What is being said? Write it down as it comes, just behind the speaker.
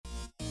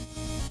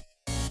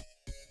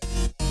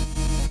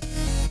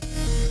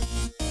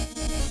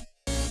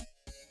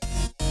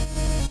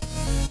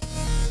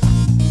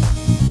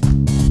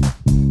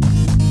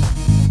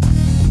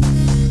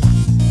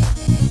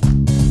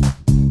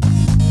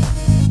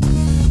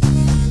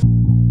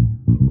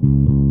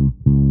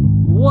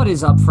What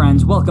is up,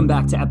 friends? Welcome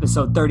back to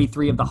episode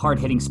 33 of the Hard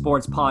Hitting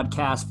Sports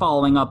Podcast,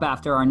 following up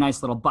after our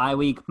nice little bye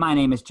week. My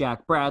name is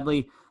Jack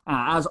Bradley.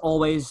 As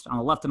always, on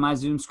the left of my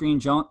Zoom screen,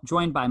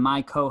 joined by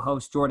my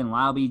co-host, Jordan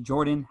Lauby.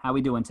 Jordan, how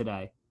we doing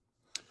today?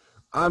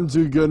 I'm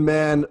doing good,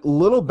 man. A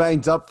little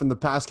banged up from the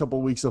past couple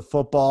of weeks of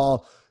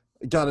football.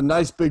 Got a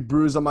nice big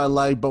bruise on my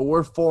leg, but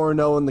we're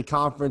 4-0 in the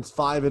conference,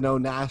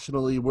 5-0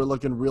 nationally. We're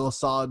looking real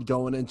solid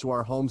going into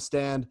our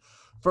homestand.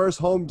 First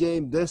home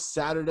game this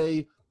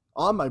Saturday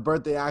on my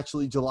birthday,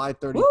 actually, July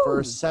 31st,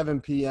 Woo! 7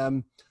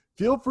 p.m.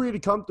 Feel free to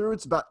come through.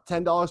 It's about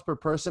 $10 per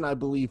person. I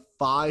believe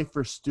 $5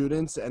 for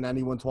students, and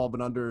anyone 12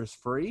 and under is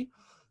free.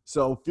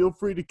 So feel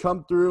free to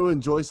come through,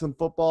 enjoy some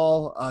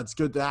football. It's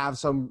good to have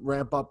some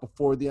ramp up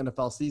before the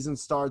NFL season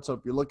starts. So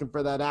if you're looking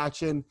for that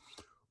action,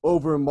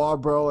 over in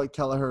Marlboro at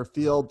Kelleher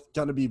Field,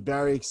 going to be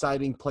very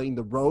exciting, playing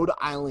the Rhode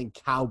Island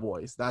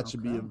Cowboys. That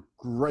should be a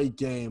great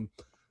game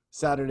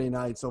Saturday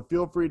night. So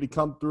feel free to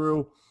come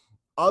through.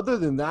 Other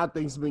than that,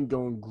 things have been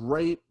going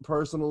great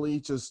personally.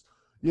 Just,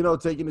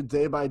 taking it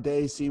day by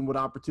day, seeing what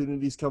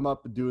opportunities come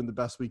up and doing the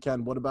best we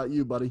can. What about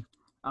you, buddy?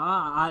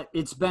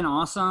 It's been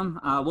awesome.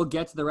 We'll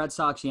get to the Red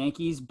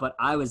Sox-Yankees, but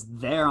I was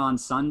there on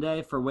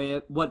Sunday for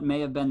what may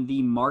have been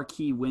the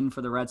marquee win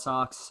for the Red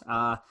Sox.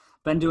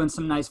 Been doing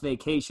some nice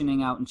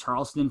vacationing out in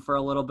Charleston for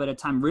a little bit of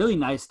time. Really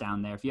nice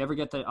down there. If you ever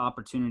get the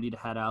opportunity to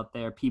head out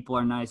there, people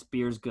are nice,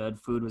 beer's good,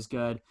 food was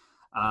good,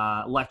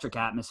 electric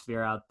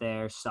atmosphere out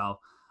there. So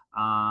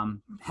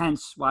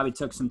hence why we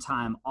took some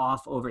time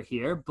off over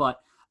here. But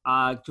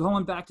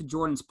going back to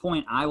Jordan's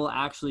point, I will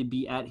actually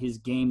be at his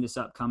game this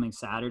upcoming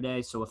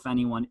Saturday. So if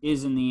anyone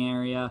is in the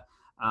area,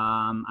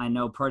 I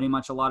know pretty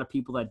much a lot of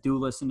people that do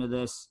listen to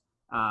this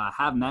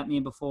have met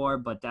me before,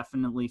 but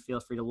definitely feel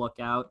free to look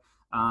out.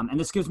 And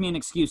this gives me an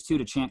excuse, too,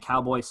 to chant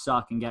Cowboys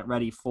suck and get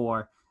ready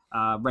for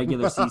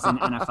regular season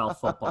NFL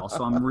football.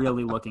 So I'm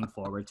really looking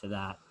forward to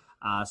that.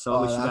 So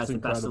I wish you guys the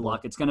best of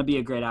luck. It's going to be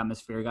a great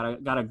atmosphere.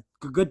 Got a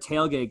good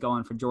tailgate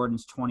going for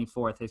Jordan's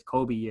 24th, his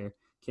Kobe year,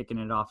 kicking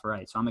it off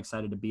right. So I'm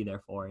excited to be there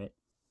for it.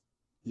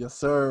 Yes,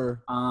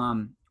 sir.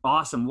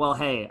 Awesome. Well,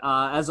 hey,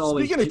 as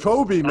always. Speaking of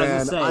Kobe,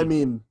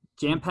 man,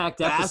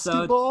 jam-packed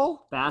episode.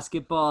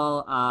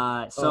 Basketball.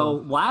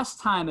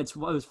 Last time, it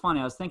was funny.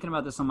 I was thinking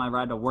about this on my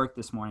ride to work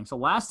this morning. So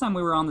last time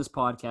we were on this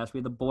podcast, we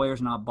had the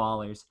Boyers Not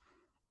Ballers.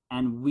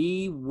 And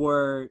we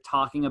were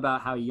talking about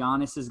how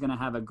Giannis is going to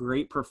have a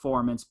great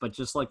performance, but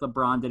just like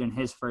LeBron did in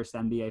his first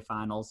NBA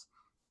Finals,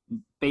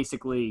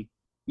 basically,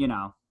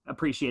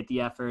 appreciate the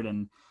effort,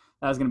 and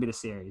that was going to be the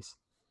series.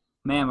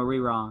 Man, were we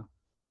wrong.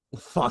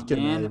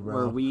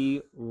 Were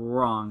we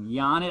wrong.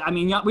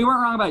 Giannis, we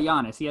weren't wrong about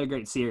Giannis. He had a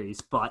great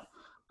series, but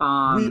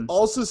we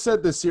also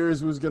said the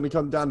series was going to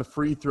come down to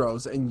free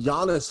throws, and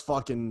Giannis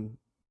fucking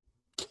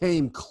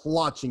came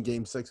clutch in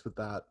Game 6 with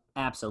that.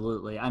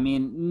 Absolutely.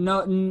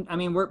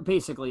 We're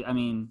basically,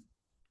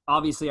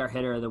 obviously our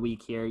hitter of the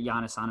week here,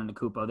 Giannis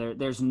Antetokounmpo.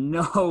 There's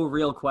no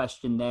real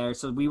question there.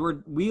 So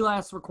we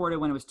last recorded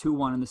when it was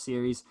 2-1 in the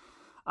series.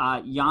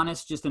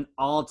 Giannis, just an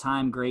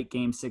all-time great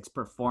Game 6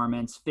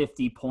 performance,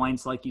 50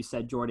 points, like you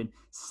said, Jordan,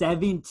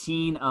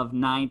 17 of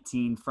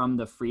 19 from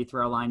the free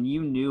throw line.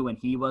 You knew when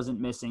he wasn't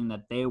missing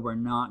that they were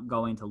not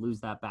going to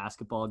lose that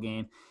basketball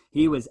game.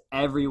 He was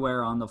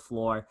everywhere on the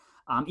floor.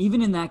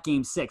 Even in that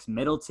Game 6,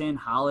 Middleton,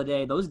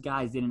 Holiday, those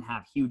guys didn't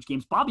have huge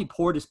games. Bobby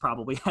Portis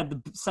probably had the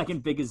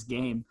second biggest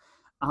game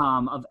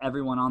of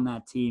everyone on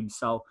that team.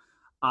 So,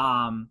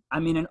 an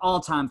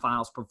all-time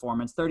finals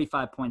performance,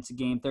 35 points a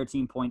game,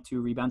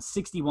 13.2 rebounds,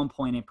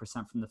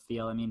 61.8% from the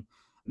field.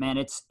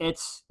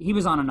 He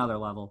was on another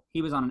level.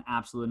 He was on an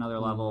absolute another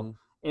level.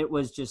 It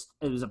was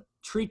a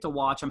treat to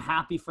watch. I'm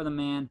happy for the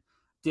man.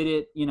 Did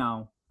it,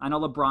 I know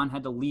LeBron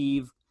had to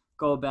leave,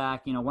 go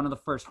back, one of the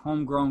first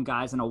homegrown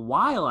guys in a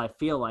while, I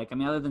feel like.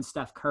 Other than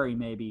Steph Curry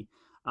maybe,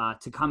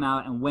 to come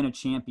out and win a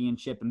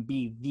championship and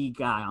be the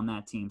guy on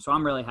that team. So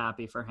I'm really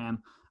happy for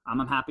him.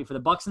 I'm happy for the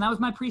Bucks, and that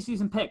was my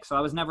preseason pick, so I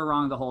was never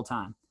wrong the whole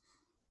time.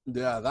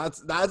 Yeah,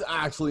 that's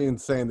actually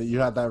insane that you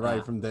had that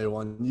right from day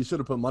one. You should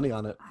have put money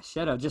on it. I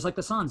should have, just like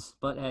the Suns,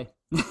 but hey.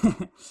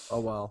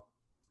 Oh, well.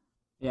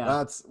 Yeah.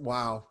 That's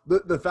wow.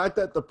 The fact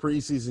that the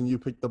preseason you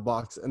picked the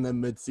Bucks and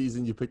then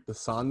midseason you picked the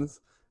Suns,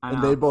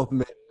 and they both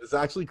made it. It's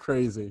actually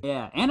crazy.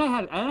 Yeah, and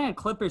I had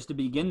Clippers to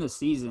begin the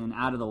season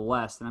out of the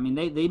West, and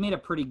they made a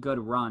pretty good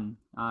run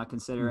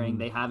considering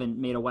they haven't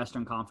made a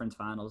Western Conference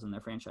Finals in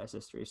their franchise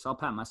history. So I'll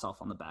pat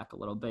myself on the back a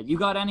little bit. You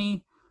got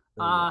any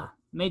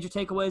major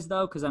takeaways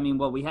though? Because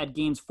we had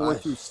games 4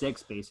 through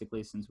 6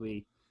 basically since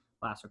we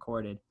last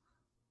recorded.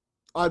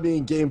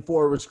 Game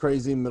 4 was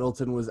crazy.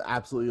 Middleton was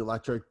absolutely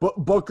electric.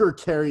 Booker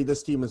carried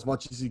this team as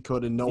much as he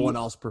could, and no one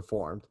else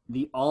performed.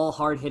 The all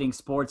hard-hitting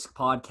sports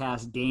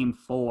podcast Game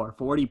 4,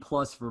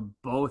 40-plus for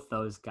both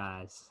those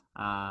guys.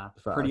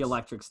 Pretty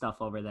electric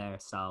stuff over there.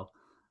 So,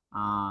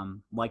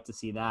 like to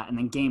see that. And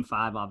then Game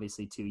 5,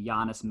 obviously, too.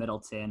 Giannis,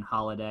 Middleton,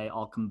 Holiday,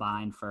 all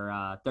combined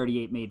for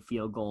 38 made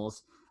field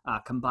goals.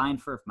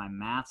 Combined for, if my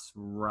math's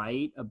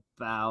right,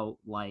 about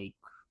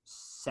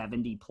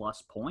 70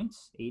 plus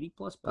points, 80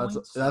 plus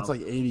points. That's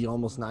like 80,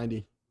 almost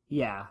 90.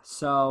 Yeah.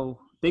 So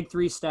big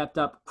three stepped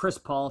up. Chris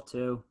Paul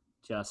too,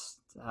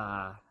 just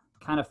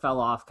kind of fell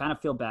off. Kind of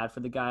feel bad for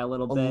the guy a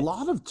little A bit.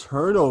 lot of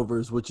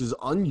turnovers, which is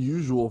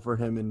unusual for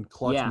him in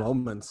clutch Yeah.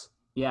 moments.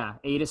 Yeah,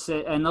 8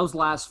 assists, and those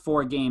last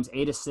 4 games,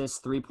 8 assists,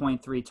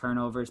 3.3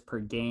 turnovers per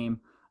game.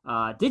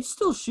 Did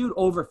still shoot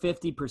over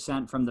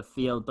 50% from the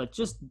field, but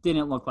just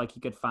didn't look like he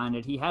could find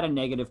it. He had a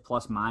negative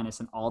plus minus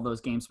in all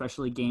those games,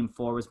 especially game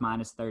 4 was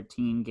minus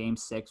 13, game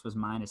 6 was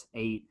minus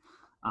 8.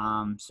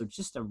 So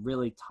just a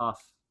really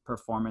tough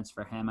performance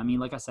for him. I mean,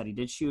 like I said, he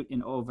did shoot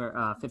in over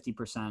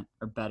 50%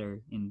 or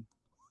better in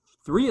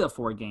 3 of the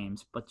 4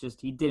 games, but just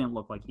he didn't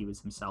look like he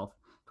was himself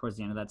towards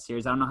the end of that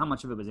series. I don't know how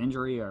much of it was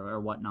injury or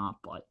whatnot,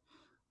 but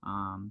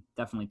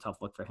definitely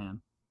tough look for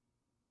him.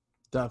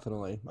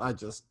 Definitely.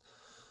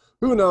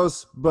 Who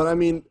knows? But I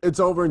mean, it's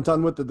over and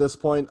done with at this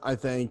point. I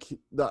think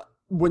that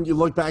when you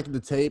look back at the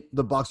tape,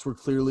 the Bucks were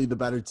clearly the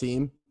better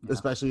team,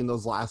 especially in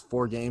those last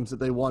 4 games that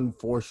they won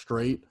 4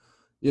 straight,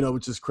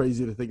 which is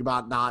crazy to think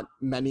about. Not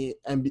many,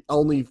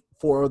 only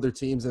 4 other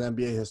teams in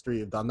NBA history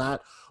have done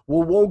that. We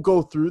won't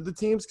go through the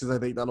teams because I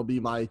think that'll be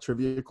my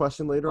trivia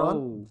question later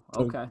on.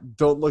 Oh, okay.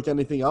 Don't look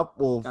anything up.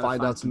 We'll Gotta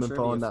find out some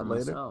info on that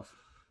later. Myself.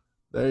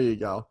 There you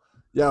go.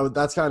 Yeah,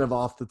 that's kind of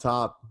off the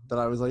top that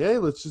I was like, hey,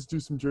 let's just do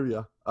some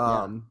trivia.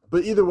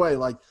 But either way,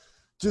 like,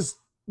 just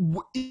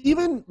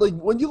even like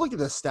when you look at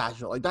the stat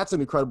sheet, like that's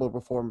an incredible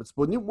performance.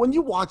 But when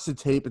you watch the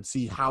tape and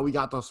see how he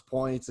got those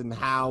points and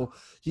how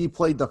he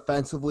played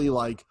defensively,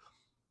 like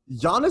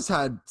Giannis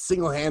had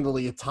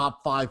single-handedly a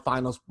top 5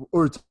 finals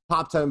or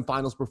top 10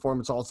 finals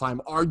performance all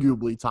time,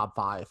 arguably top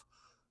 5.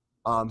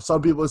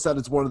 Some people have said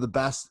it's one of the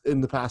best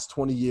in the past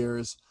 20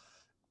 years.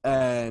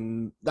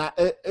 And that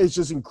it's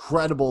just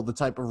incredible the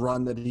type of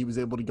run that he was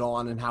able to go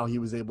on and how he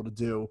was able to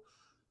do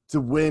to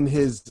win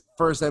his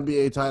first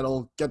NBA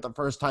title, get the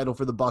first title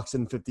for the Bucks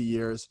in 50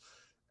 years.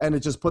 And it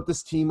just put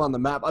this team on the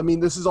map. I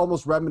mean, this is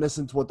almost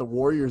reminiscent to what the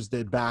Warriors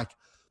did back,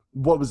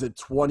 what was it,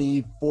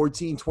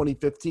 2014,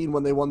 2015,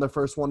 when they won their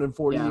first one in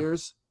 40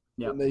 years?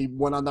 Yeah. When they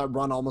went on that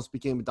run, almost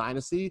became a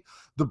dynasty.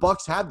 The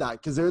Bucks had that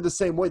because they're the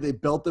same way. They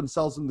built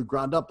themselves from the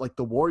ground up like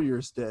the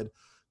Warriors did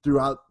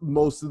throughout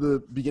most of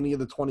the beginning of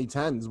the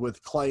 2010s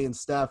with Clay and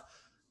Steph.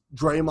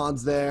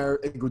 Draymond's there,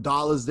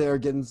 Iguodala's there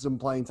getting some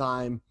playing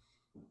time,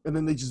 and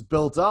then they just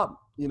built up.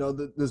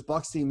 This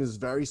Bucks team is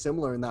very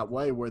similar in that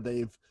way where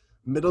they've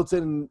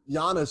Middleton and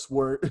Giannis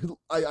were,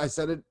 I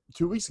said it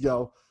 2 weeks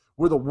ago,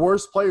 were the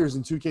worst players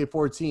in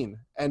 2K14,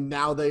 and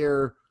now they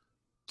are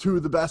 2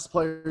 of the best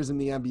players in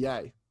the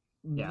NBA.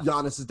 Yeah.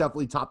 Giannis is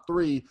definitely top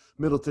 3,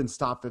 Middleton's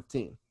top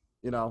 15,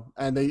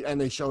 and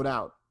they showed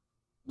out.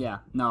 Yeah,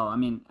 no, I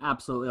mean,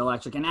 absolutely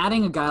electric. And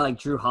adding a guy like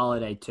Drew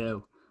Holiday,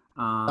 too.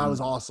 That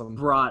was awesome.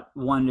 Brought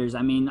wonders.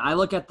 I mean, I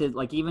look at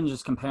even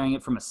just comparing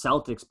it from a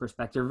Celtics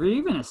perspective or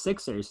even a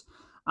Sixers,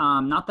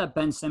 not that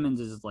Ben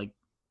Simmons is,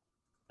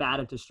 bad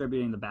at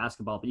distributing the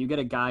basketball, but you get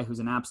a guy who's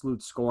an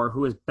absolute scorer,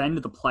 who has been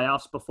to the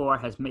playoffs before,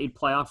 has made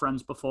playoff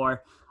runs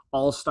before,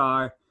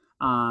 all-star,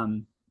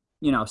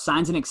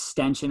 signs an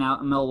extension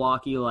out in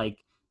Milwaukee,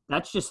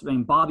 that's just,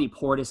 Bobby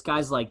Portis,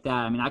 guys like that.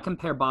 I mean, I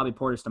compare Bobby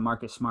Portis to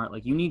Marcus Smart.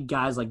 You need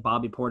guys like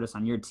Bobby Portis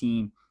on your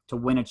team to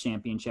win a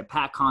championship.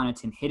 Pat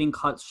Connaughton hitting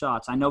cut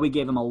shots. I know we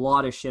gave him a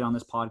lot of shit on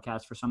this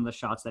podcast for some of the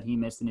shots that he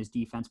missed in his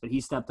defense, but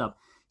he stepped up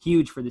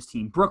huge for this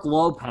team. Brooke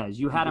Lopez,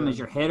 you had him as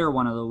your hitter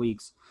one of the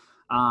weeks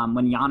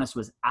when Giannis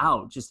was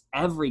out. Just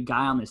every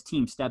guy on this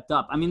team stepped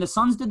up. I mean, the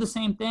Suns did the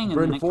same thing. And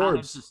Bryn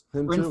Forbes.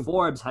 Bryn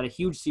Forbes had a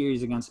huge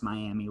series against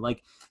Miami.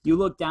 You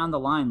look down the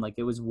line,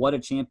 it was what a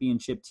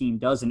championship team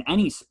does in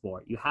any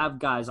sport. You have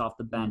guys off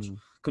the bench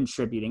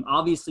contributing.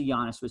 Obviously,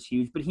 Giannis was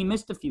huge, but he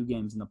missed a few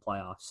games in the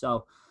playoffs.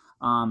 So,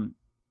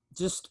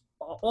 just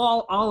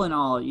all in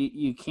all,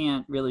 you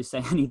can't really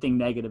say anything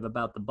negative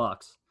about the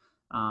Bucks.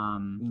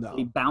 No.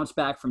 They bounced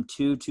back from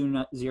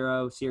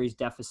 2-0 series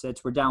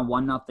deficits. We're down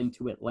 1-0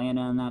 to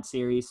Atlanta in that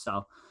series.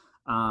 So,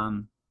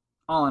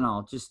 all in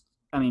all,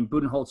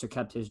 Budenholzer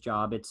kept his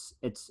job. It's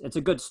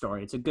a good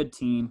story. It's a good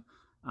team.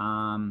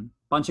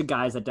 Bunch of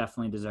guys that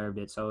definitely deserved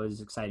it. So it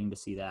was exciting to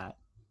see that.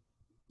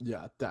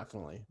 Yeah,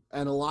 definitely.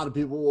 And a lot of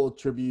people will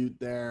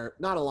attribute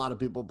not a lot of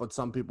people, but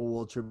some people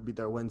will attribute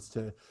their wins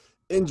to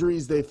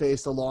injuries they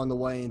faced along the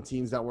way and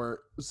teams that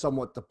were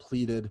somewhat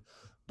depleted.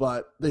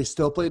 But they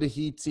still played a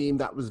Heat team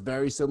that was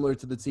very similar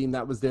to the team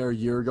that was there a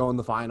year ago in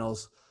the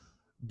finals.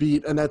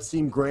 Beat a Nets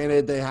team.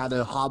 Granted, they had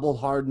a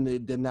hobbled Harden. They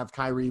didn't have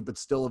Kyrie, but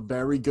still a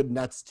very good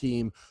Nets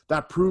team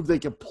that proved they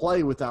could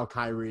play without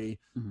Kyrie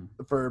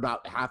for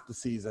about half the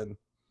season.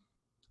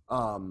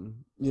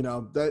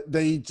 That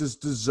they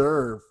just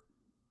deserve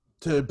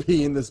to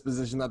be in this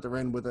position that they're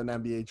in with an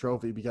NBA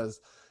trophy because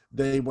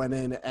they went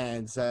in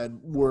and said,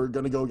 we're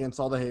going to go against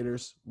all the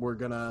haters. We're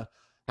going to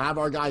have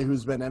our guy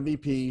who's been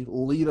MVP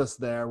lead us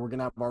there. We're going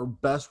to have our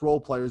best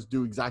role players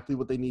do exactly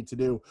what they need to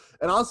do.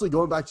 And honestly,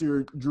 going back to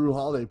your Drew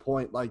Holiday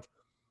point,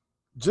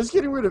 just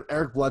getting rid of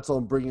Eric Bledsoe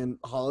and bringing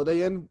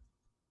Holiday in,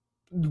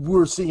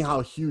 we're seeing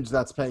how huge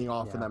that's paying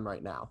off for them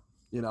right now,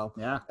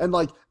 Yeah. And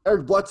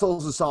Eric Bledsoe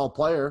is a solid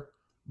player,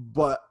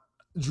 but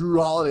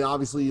Drew Holiday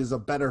obviously is a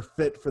better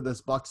fit for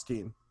this Bucks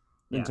team.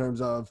 in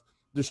terms of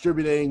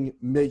distributing,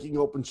 making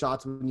open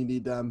shots when you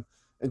need them,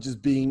 and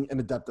just being an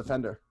adept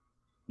defender.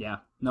 Yeah,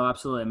 no,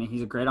 absolutely. I mean,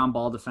 he's a great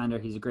on-ball defender.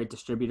 He's a great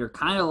distributor,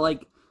 kind of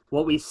like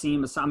what we've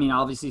seen. I mean,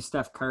 obviously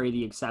Steph Curry,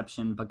 the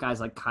exception, but guys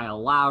like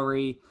Kyle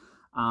Lowry.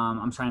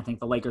 I'm trying to think.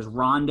 The Lakers'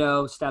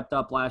 Rondo stepped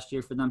up last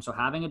year for them. So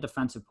having a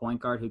defensive point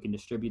guard who can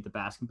distribute the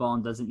basketball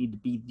and doesn't need to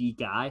be the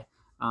guy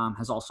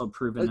has also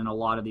proven in a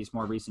lot of these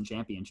more recent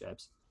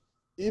championships.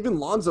 Even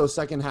Lonzo's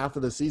second half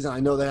of the season, I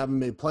know they haven't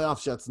made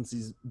playoffs yet since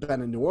he's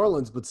been in New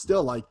Orleans, but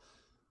still, like,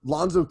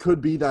 Lonzo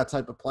could be that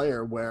type of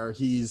player where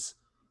he's,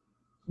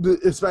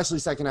 especially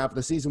second half of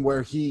the season,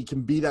 where he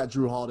can be that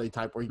Drew Holiday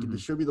type, where he can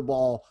distribute the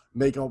ball,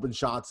 make open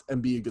shots,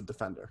 and be a good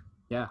defender.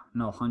 Yeah,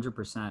 no,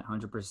 100%,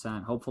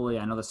 100%. Hopefully,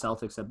 I know the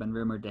Celtics have been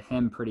rumored to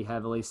him pretty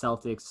heavily.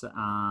 Celtics,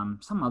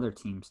 some other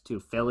teams too.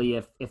 Philly,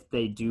 if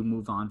they do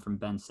move on from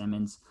Ben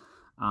Simmons.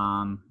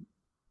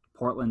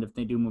 Portland, if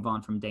they do move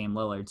on from Dame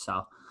Lillard.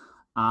 So,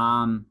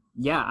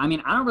 yeah, I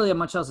mean, I don't really have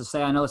much else to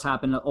say. I know this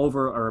happened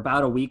over or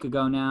about a week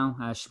ago now,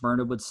 as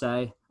Shmurda would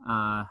say.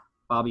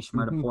 Bobby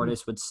Shmurda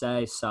Portis would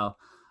say. So,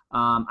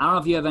 I don't know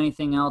if you have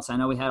anything else. I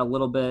know we had a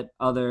little bit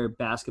other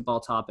basketball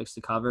topics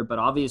to cover, but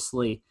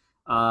obviously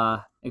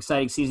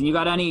exciting season. You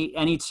got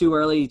any too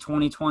early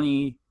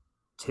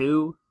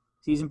 2022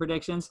 season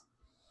predictions?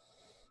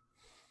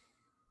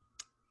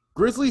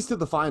 Grizzlies to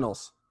the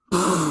finals.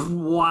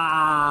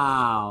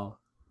 Wow.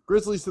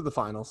 Grizzlies to the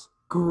finals.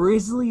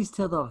 Grizzlies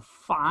to the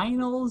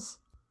finals?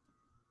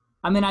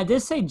 I mean, I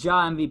did say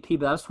Ja MVP,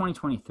 but that was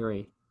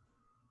 2023.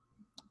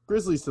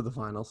 Grizzlies to the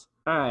finals.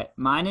 All right.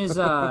 Mine is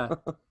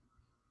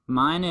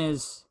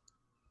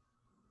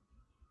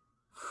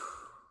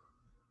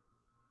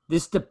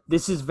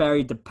this is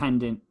very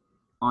dependent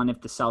on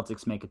if the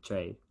Celtics make a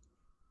trade.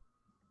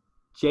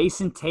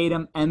 Jason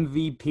Tatum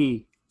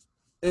MVP.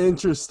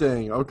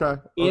 Interesting. Okay.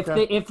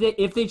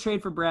 If they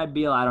trade for Brad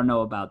Beal, I don't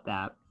know about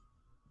that.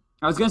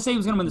 I was gonna say he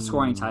was gonna win the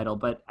scoring title,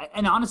 but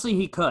honestly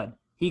he could.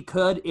 He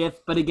could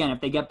but again, if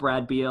they get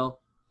Brad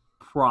Beal,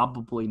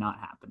 probably not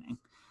happening.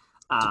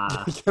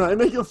 Can I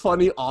make a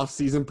funny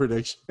off-season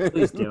prediction?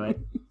 Please do it.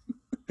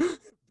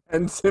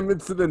 And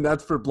Simmons to the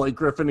Nets for Blake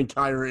Griffin and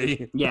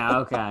Kyrie. Yeah.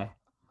 Okay.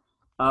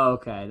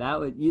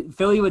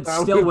 Philly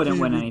wouldn't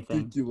win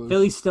anything.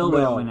 Philly still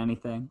wouldn't win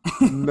anything.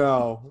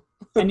 No.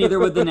 And neither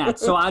would the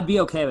Nets. So I'd be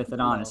okay with it,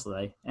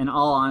 honestly. In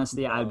all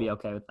honesty, I'd be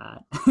okay with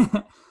that.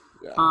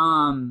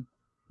 Yeah.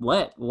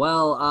 Lit.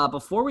 Well,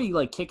 before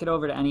we kick it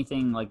over to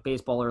anything like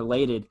baseball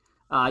related,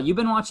 you've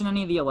been watching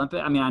any of the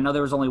Olympic? I mean, I know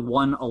there was only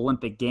one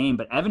Olympic game,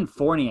 but Evan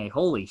Fournier,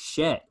 holy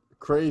shit.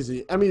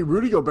 Crazy. I mean,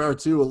 Rudy Gobert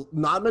too.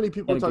 Not many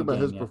people talk about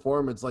his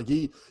performance. Like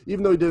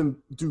even though he didn't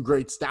do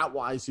great stat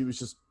wise,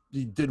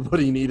 he did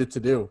what he needed to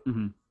do.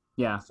 Mm-hmm.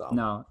 Yeah,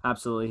 no,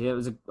 absolutely. It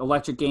was an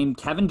electric game.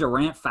 Kevin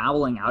Durant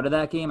fouling out of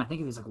that game. I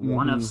think it was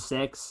one of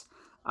 6.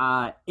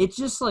 It's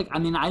just I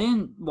mean, I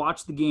didn't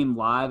watch the game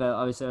live.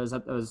 Obviously,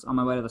 I was on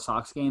my way to the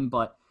Sox game,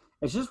 but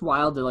it's just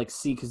wild to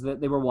see because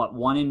they were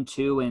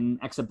 1-2 in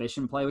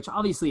exhibition play, which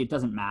obviously it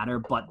doesn't matter,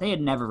 but they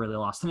had never really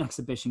lost in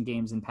exhibition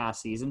games in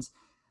past seasons.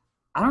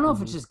 I don't know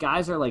if it's just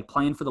guys are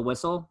playing for the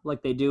whistle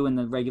like they do in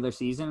the regular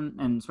season,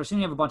 and especially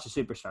when you have a bunch of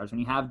superstars. When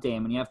you have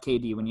Dame, when you have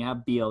KD, when you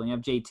have Beal, when you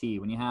have JT,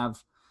 when you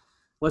have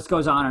list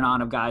goes on and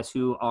on of guys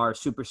who are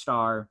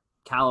superstar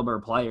caliber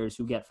players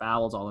who get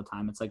fouls all the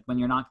time. It's when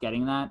you're not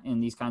getting that in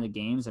these kinds of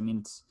games. I mean,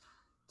 it's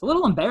a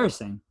little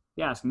embarrassing, if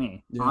you ask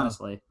me,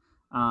 honestly.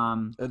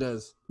 It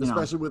is,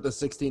 especially with the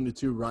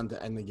 16-2 run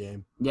to end the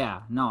game.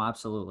 Yeah, no,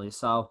 absolutely.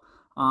 So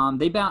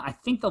I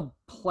think they'll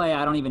play.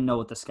 I don't even know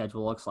what the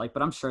schedule looks like,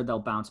 but I'm sure they'll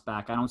bounce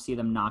back. I don't see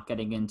them not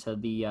getting into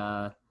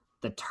the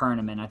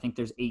tournament. I think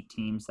there's 8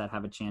 teams that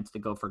have a chance to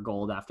go for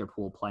gold after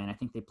pool play, and I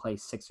think they play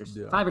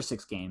 5 or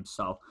 6 games.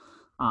 So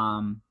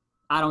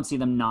I don't see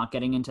them not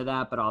getting into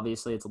that, but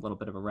obviously it's a little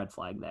bit of a red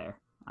flag there.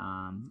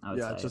 I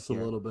would say just a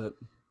little bit.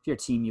 If you're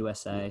Team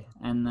USA.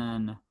 And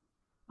then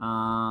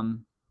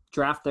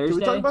Draft Thursday. Can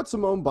we talk about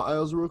Simone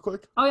Biles real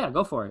quick? Oh, yeah,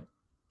 go for it.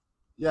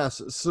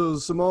 Yes, so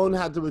Simone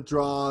had to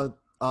withdraw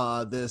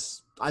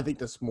this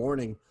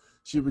morning.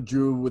 She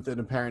withdrew with an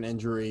apparent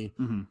injury,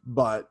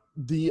 but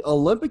the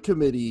Olympic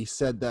Committee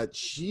said that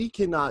she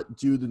cannot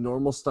do the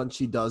normal stunts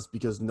she does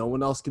because no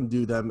one else can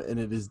do them, and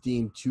it is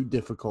deemed too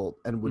difficult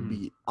and would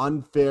be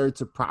unfair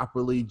to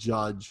properly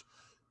judge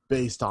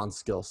based on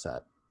skill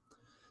set.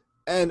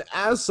 And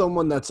as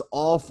someone that's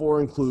all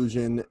for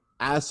inclusion,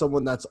 as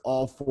someone that's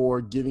all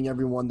for giving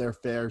everyone their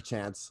fair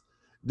chance,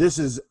 this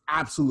is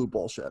absolute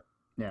bullshit.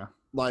 Yeah.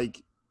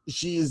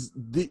 She is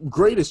the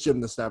greatest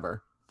gymnast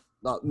ever.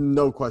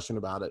 No question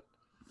about it.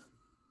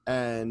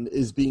 And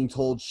is being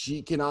told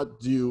she cannot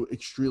do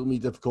extremely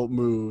difficult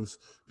moves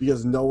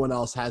because no one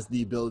else has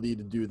the ability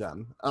to do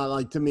them.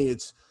 To me,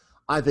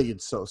 I think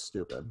it's so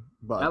stupid.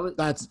 But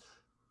that's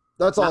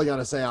all I got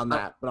to say on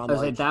that. But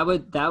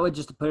that would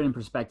just to put it in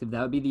perspective,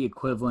 that would be the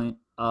equivalent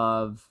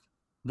of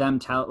them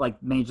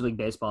Major League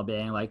Baseball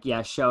being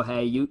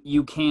Shohei,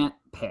 you can't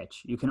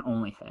pitch, you can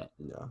only hit.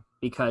 Yeah.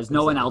 Because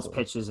no one else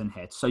pitches and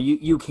hits. So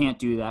you can't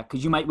do that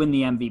because you might win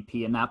the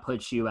MVP, and that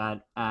puts you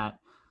at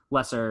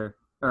lesser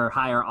or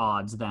higher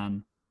odds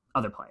than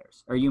other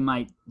players, or you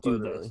might do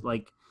Literally. this.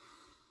 Like,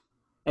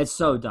 it's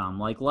so dumb.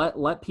 Like,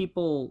 let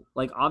people,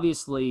 like,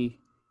 obviously,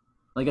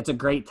 like, it's a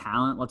great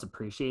talent. Let's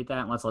appreciate that,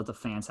 and let's let the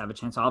fans have a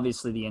chance.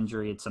 Obviously, the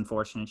injury, it's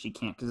unfortunate she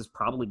can't, because it's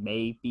probably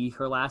may be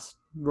her last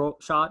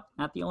shot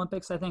at the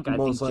Olympics, I think. I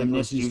think Most likely.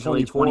 gymnasts She's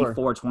usually 24.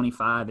 24,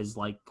 25 is,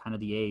 like, kind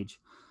of the age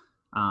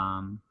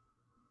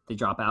they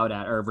drop out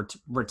at, or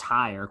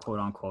retire, quote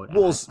unquote.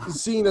 Well,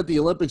 seeing that the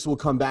Olympics will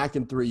come back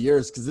in 3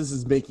 years, because this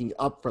is making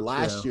up for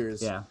last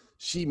year's. Yeah.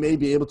 She may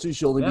be able to.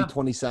 She'll only be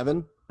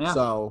 27. Yeah.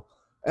 So,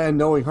 and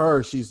knowing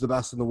her, she's the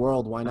best in the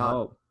world. Why not?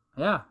 Oh,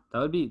 yeah, that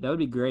would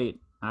be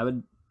great. I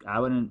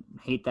wouldn't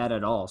hate that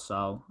at all.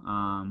 So,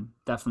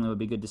 definitely would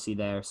be good to see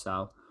there.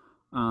 So,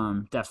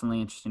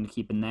 definitely interesting to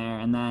keep in there.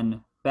 And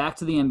then back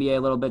to the NBA a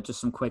little bit, just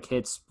some quick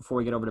hits before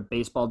we get over to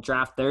baseball.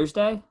 Draft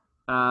Thursday.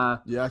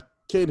 Yeah,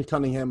 Cade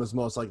Cunningham is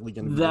most likely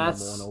going to be the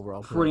number one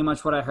overall. Pretty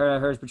much what I heard. I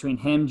heard it's between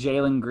him,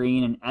 Jalen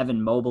Green, and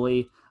Evan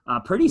Mobley.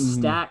 Pretty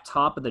stacked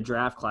top of the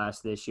draft class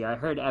this year. I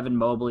heard Evan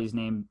Mobley's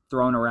name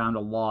thrown around a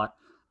lot.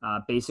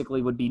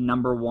 Basically would be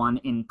number one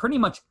in pretty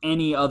much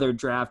any other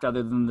draft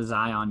other than the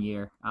Zion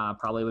year.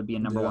 Probably would be a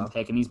number one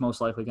pick, and he's most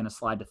likely going to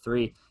slide to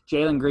 3.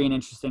 Jalen Green,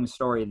 interesting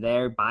story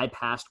there,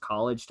 bypassed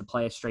college to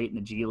play straight in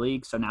the G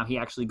League. So now he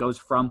actually goes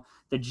from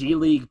the G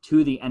League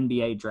to the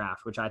NBA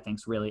draft, which I think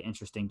is really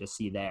interesting to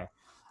see there.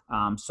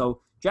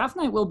 So draft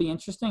night will be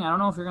interesting. I don't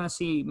know if you're going to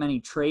see many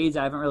trades.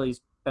 I haven't really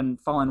been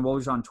following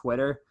Woj on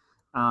Twitter.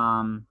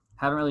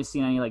 Haven't really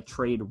seen any like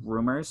trade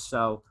rumors,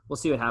 so we'll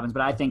see what happens.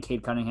 But I think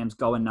Cade Cunningham's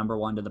going number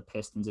 1 to the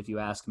Pistons, if you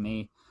ask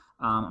me.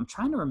 I'm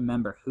trying to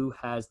remember who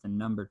has the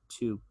number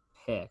 2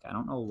 pick. I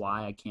don't know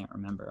why I can't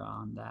remember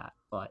on that,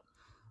 but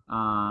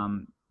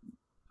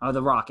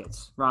the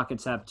Rockets.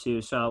 Rockets have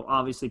 2, so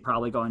obviously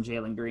probably going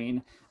Jalen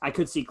Green. I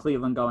could see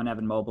Cleveland going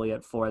Evan Mobley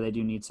at 4. They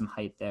do need some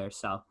height there,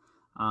 so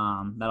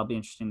that'll be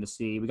interesting to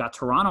see. We got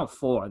Toronto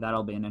 4.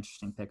 That'll be an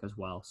interesting pick as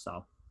well.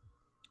 So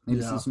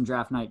maybe see some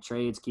draft night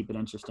trades, keep it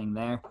interesting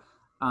there.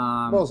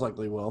 Most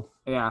likely will.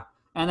 Yeah.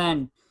 And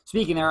then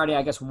speaking, there already,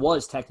 I guess,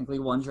 was technically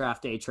one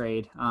draft day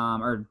trade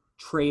or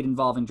trade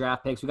involving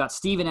draft picks. We got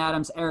Steven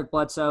Adams, Eric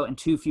Bledsoe, and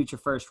 2 future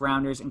first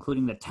rounders,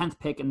 including the 10th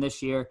pick in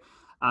this year,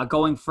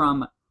 going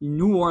from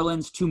New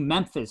Orleans to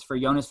Memphis for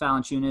Jonas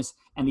Valanciunas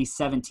and the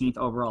 17th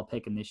overall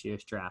pick in this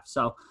year's draft.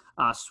 So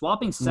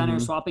swapping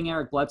center, swapping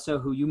Eric Bledsoe,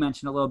 who you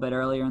mentioned a little bit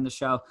earlier in the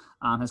show,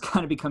 has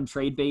kind of become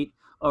trade bait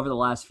over the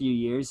last few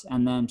years,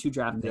 and then 2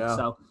 draft picks. Yeah.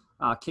 So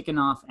kicking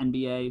off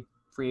NBA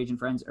free agent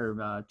friends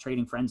or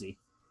trading frenzy.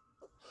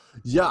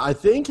 Yeah, I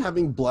think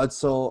having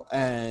Bledsoe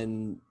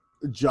and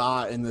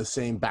Ja in the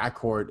same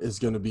backcourt is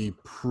going to be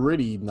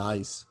pretty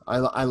nice.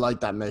 I like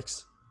that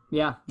mix.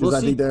 Yeah, because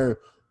I think they're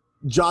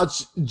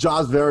Ja's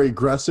very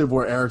aggressive,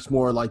 where Eric's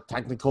more like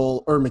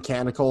technical or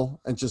mechanical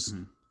and just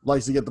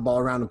likes to get the ball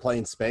around and play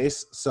in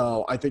space.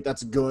 So I think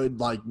that's a good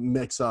like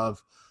mix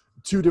of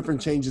 2 different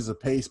changes of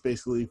pace,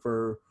 basically,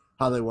 for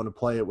how they want to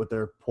play it with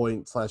their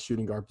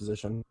point/shooting guard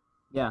position.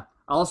 Yeah.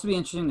 I'll also be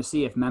interesting to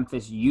see if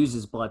Memphis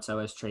uses Bledsoe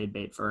as trade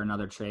bait for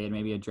another trade,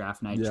 maybe a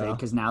draft night trade,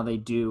 because now they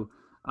do.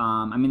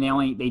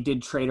 They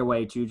did trade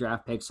away 2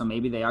 draft picks, so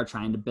maybe they are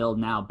trying to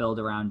build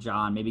around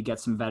John, maybe get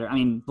some veteran. I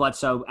mean,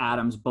 Bledsoe,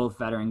 Adams, both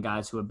veteran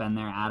guys who have been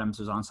there. Adams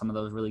was on some of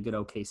those really good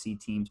OKC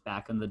teams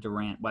back in the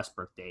Durant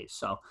Westbrook days.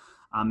 So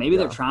maybe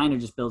they're trying to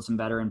just build some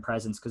veteran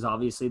presence, because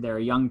obviously they're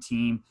a young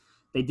team.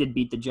 They did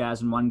beat the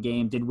Jazz in 1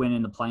 game, did win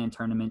in the play-in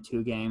tournament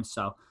 2 games.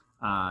 So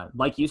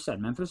like you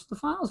said, Memphis the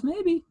finals,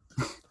 maybe.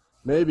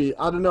 Maybe.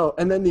 I don't know.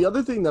 And then the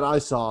other thing that I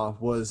saw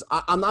was,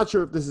 I'm not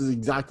sure if this is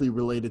exactly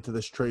related to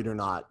this trade or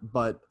not,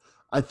 but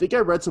I think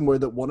I read somewhere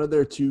that one of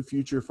their 2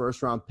 future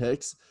first-round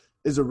picks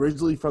is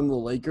originally from the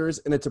Lakers,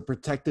 and it's a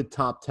protected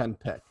top 10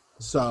 pick.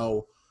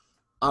 So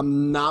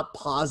I'm not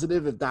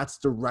positive if that's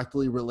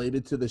directly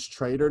related to this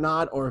trade or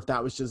not, or if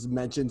that was just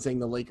mentioned saying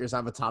the Lakers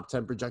have a top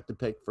 10 projected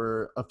pick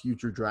for a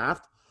future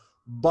draft.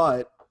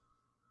 But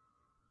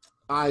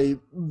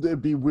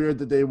it'd be weird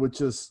that they would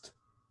just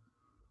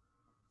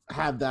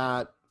have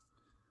that,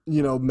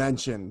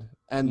 mentioned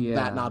and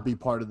that not be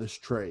part of this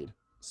trade.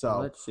 So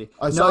let's see.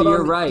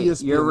 You're right.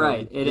 ESPN You're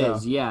right. It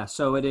is. Yeah.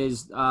 So it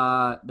is.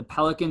 The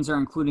Pelicans are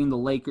including the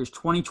Lakers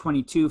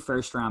 2022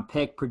 first round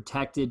pick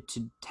protected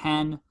to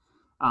 10.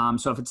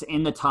 So if it's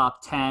in the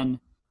top 10,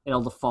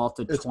 it'll default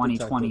to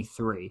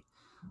 2023.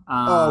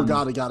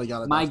 Got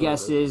it. My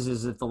guess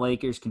is if the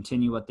Lakers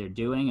continue what they're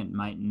doing, it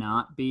might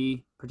not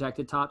be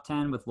protected top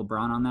 10 with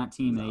LeBron on that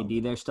team and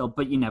AD there still,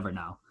 but you never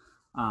know.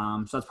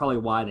 So that's probably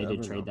why they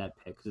did trade that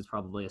pick, because it's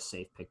probably a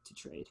safe pick to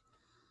trade.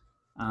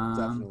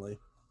 Definitely.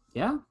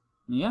 Yeah.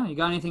 You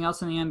got anything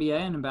else in the NBA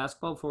and in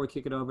basketball before we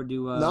kick it over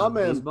to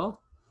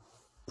baseball?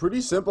 Pretty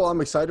simple.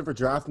 I'm excited for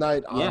draft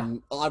night.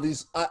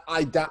 Obviously,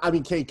 I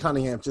mean, Cade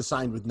Cunningham just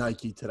signed with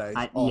Nike today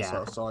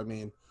so I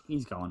mean,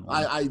 he's going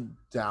well. I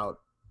doubt,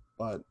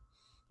 but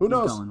who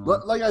knows?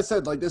 Like I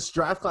said, like this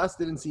draft class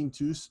didn't seem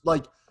too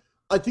like.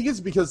 I think it's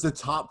because the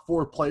top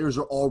 4 players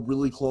are all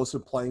really close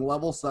in playing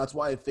level, so that's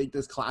why I think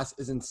this class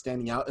isn't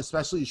standing out,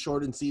 especially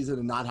shortened season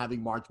and not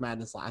having March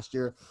Madness last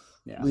year.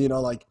 Yeah. You know,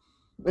 like,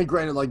 and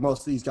granted, like most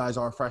of these guys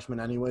are freshmen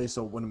anyway,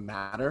 so it wouldn't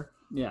matter.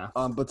 Yeah.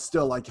 But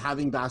still, like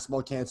having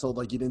basketball canceled,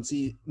 like you didn't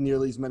see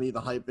nearly as many of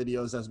the hype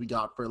videos as we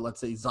got for, let's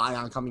say,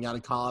 Zion coming out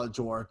of college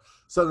or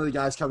some of the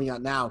guys coming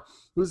out now.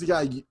 Who's the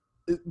guy?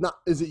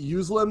 Is it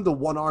Uslim, the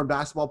one-arm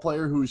basketball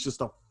player who's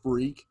just a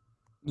freak?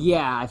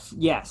 Yeah.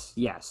 Yes.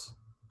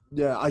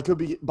 Yeah, I could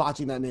be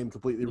botching that name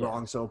completely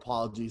wrong, so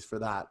apologies for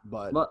that.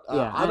 But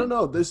yeah, I don't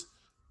know.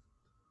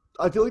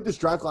 I feel like this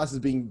draft class is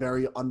being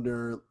very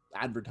under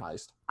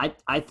advertised.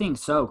 I think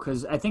so,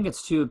 because I think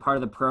it's too part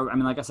of the program. I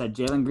mean, like I said,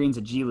 Jalen Green's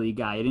a G League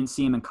guy. I didn't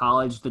see him in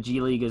college. The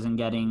G League isn't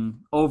getting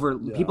over.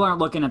 Yeah. People aren't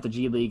looking at the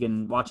G League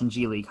and watching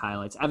G League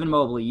highlights. Evan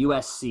Mobley,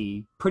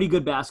 USC, pretty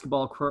good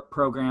basketball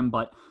program,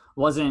 but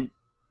wasn't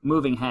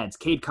moving heads.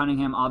 Cade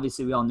Cunningham,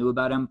 obviously we all knew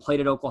about him, played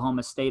at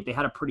Oklahoma State. They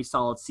had a pretty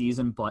solid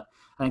season, but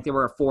I think they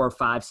were a 4 or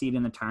 5 seed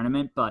in the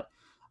tournament. But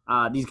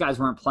these guys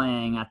weren't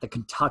playing at the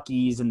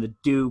Kentuckys and the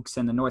Dukes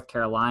and the North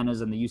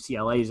Carolinas and the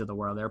UCLAs of the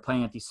world. They were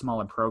playing at these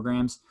smaller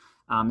programs.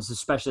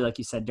 Especially, like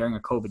you said, during a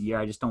COVID year,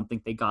 I just don't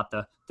think they got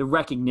the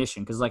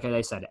recognition. Because like I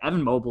said,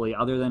 Evan Mobley,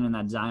 other than in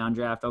that Zion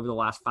draft over the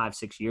last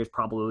 5-6 years,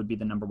 probably would be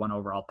the number 1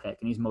 overall pick.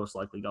 And he's most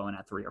likely going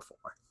at 3 or 4.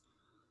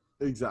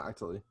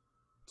 Exactly.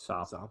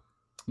 So.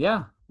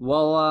 Yeah.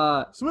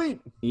 Well,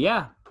 sweet.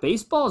 Yeah.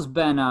 Baseball's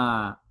been,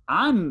 I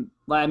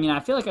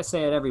feel like I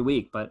say it every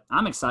week, but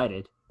I'm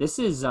excited. This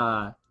has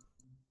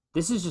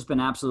just been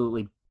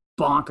absolutely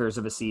bonkers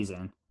of a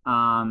season.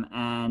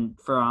 And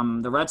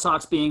from the Red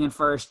Sox being in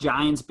first,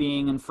 Giants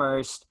being in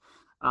first,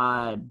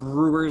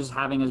 Brewers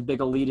having as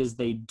big a lead as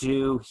they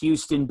do,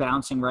 Houston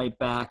bouncing right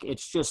back.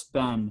 It's just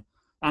been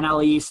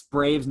NL East,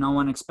 Braves, no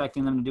one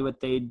expecting them to do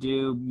what they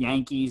do.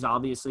 Yankees,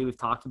 obviously, we've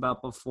talked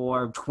about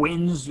before.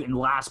 Twins in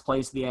last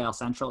place of the AL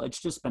Central. It's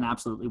just been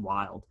absolutely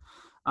wild.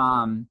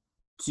 So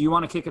you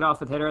want to kick it off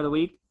with Hitter of the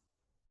Week?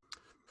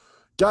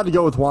 Got to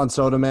go with Juan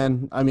Soto,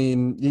 man. I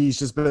mean, he's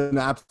just been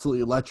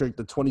absolutely electric.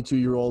 The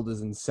 22-year-old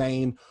is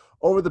insane.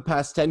 Over the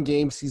past 10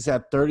 games, he's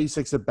had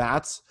 36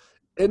 at-bats.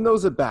 In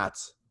those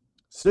at-bats,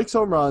 6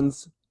 home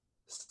runs,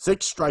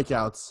 6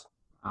 strikeouts,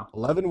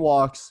 11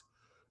 walks,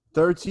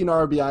 13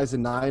 RBIs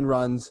and 9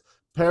 runs,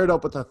 paired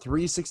up with a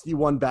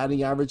 361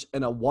 batting average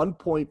and a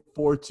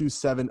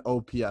 1.427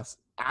 OPS.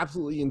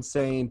 Absolutely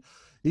insane.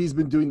 He's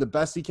been doing the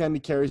best he can to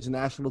carry his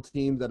national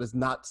team that has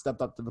not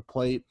stepped up to the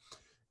plate.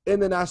 In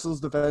the Nationals'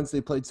 defense,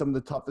 they played some of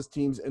the toughest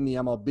teams in the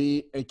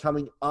MLB. And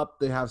coming up,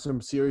 they have some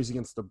series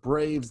against the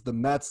Braves, the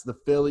Mets, the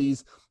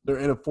Phillies. They're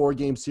in a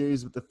 4-game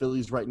series with the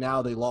Phillies right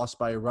now. They lost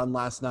by a run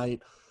last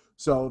night.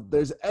 So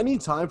there's any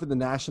time for the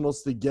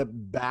Nationals to get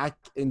back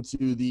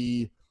into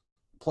the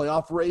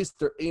playoff race.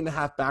 They're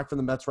 8.5 back from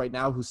the Mets right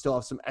now, who still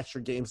have some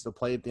extra games to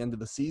play at the end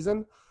of the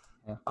season.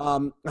 Yeah. I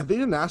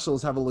think the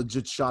Nationals have a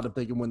legit shot if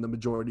they can win the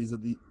majority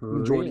of the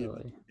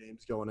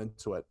games going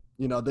into it.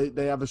 You know,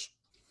 they have a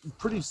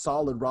pretty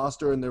solid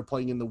roster, and they're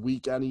playing in the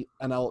weak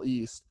NL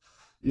East.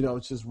 You know,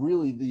 it's just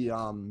really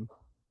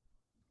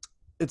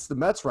it's the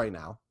Mets right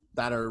now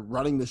that are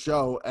running the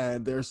show,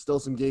 and there's still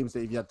some games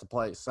they've yet to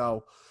play.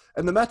 So,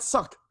 and the Mets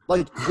suck.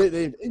 Like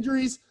they have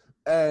injuries,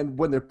 and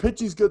when their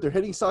pitching's good, their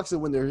hitting sucks,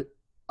 and when their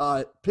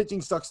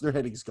pitching sucks, their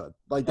hitting's good.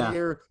 Like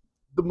they're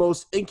the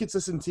most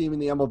inconsistent team in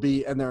the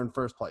MLB, and they're in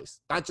first place.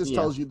 That just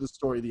tells you the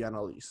story of the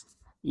NL East.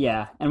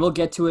 Yeah, and we'll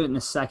get to it in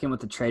a second with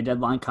the trade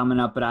deadline coming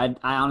up, but I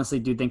honestly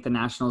do think the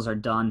Nationals are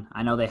done.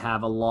 I know they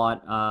have a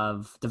lot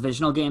of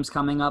divisional games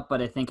coming up,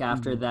 but I think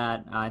after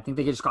that, I think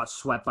they just got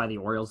swept by the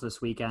Orioles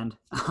this weekend.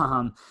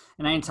 And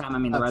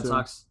anytime, the Red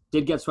Sox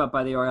did get swept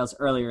by the Orioles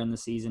earlier in the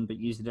season, but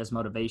used it as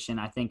motivation.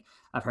 I think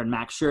I've heard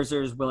Max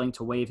Scherzer is willing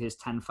to waive his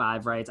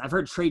 10-5 rights. I've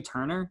heard Trey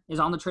Turner is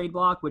on the trade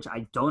block, which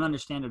I don't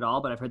understand at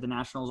all, but I've heard the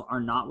Nationals are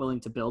not willing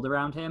to build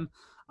around him.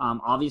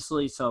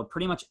 Obviously, so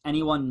pretty much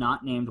anyone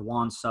not named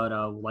Juan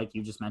Soto, like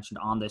you just mentioned,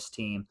 on this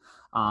team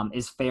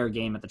is fair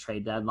game at the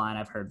trade deadline.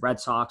 I've heard Red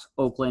Sox,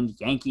 Oakland,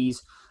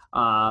 Yankees,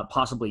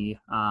 possibly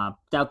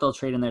doubt they'll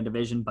trade in their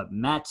division, but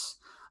Mets,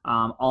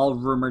 all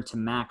rumored to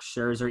Max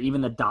Scherzer, even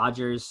the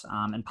Dodgers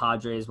and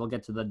Padres. We'll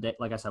get to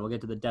like I said, we'll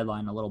get to the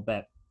deadline in a little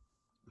bit,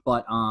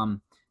 but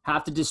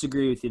have to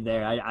disagree with you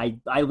there.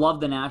 I love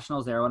the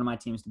Nationals. They're one of my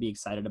teams to be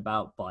excited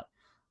about, but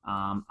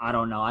I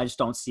don't know. I just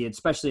don't see it,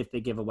 especially if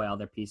they give away all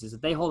their pieces.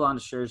 If they hold on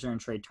to Scherzer and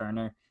Trey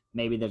Turner,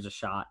 maybe there's a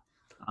shot.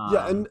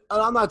 And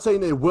I'm not saying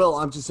they will.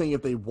 I'm just saying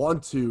if they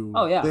want to,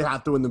 they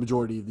have to win the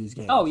majority of these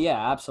games. Oh,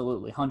 yeah,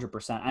 absolutely.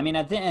 100%. I mean,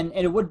 and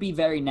it would be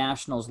very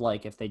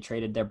Nationals-like if they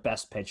traded their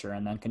best pitcher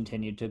and then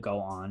continued to go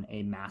on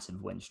a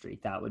massive win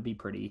streak. That would be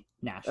pretty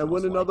Nationals-like. And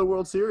win another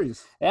World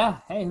Series.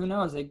 Yeah. Hey, who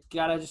knows? They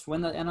got to just win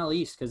the NL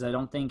East because I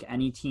don't think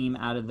any team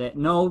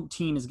no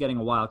team is getting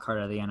a wild card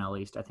out of the NL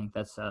East. I think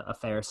that's a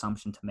fair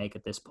assumption to make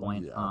at this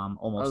point,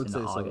 almost into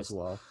August.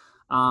 So as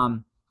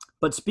well.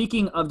 But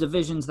speaking of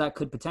divisions that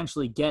could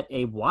potentially get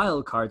a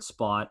wild card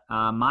spot,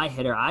 my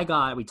hitter,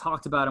 we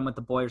talked about him with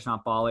the Boyers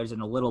Not Ballers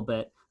in a little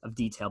bit of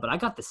detail, but I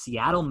got the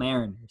Seattle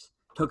Mariners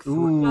Took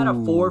 3 out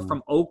of 4 Ooh.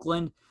 from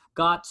Oakland.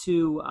 Got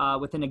to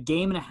within a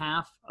game and a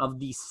half of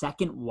the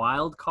second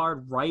wild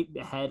card, right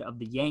ahead of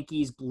the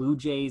Yankees, Blue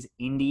Jays,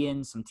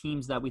 Indians, some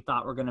teams that we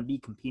thought were going to be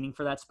competing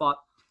for that spot.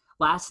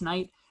 Last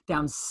night,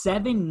 down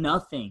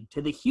 7-0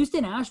 to the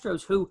Houston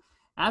Astros, who,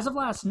 as of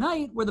last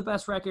night, were the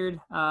best record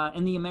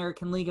in the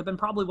American League, have been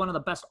probably one of the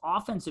best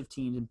offensive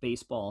teams in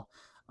baseball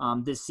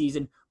this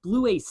season.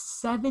 Blew a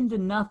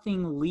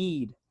 7-0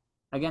 lead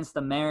against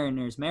the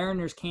Mariners.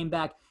 Mariners came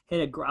back,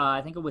 hit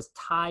I think it was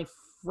Ty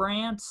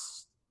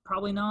France,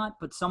 probably not,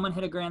 but someone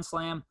hit a grand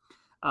slam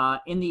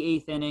in the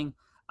 8th inning,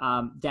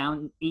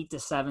 down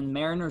 8-7.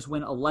 Mariners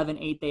win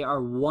 11-8. They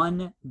are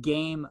 1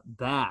 game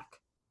back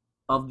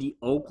of the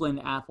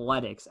Oakland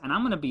Athletics. And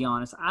I'm going to be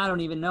honest, I don't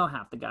even know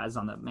half the guys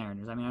on the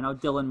Mariners. I mean, I know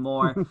Dylan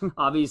Moore,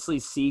 obviously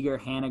Seager,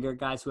 Haniger,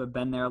 guys who have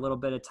been there a little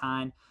bit of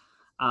time.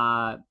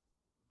 I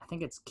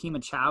think it's Kima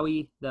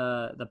Chowie,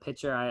 the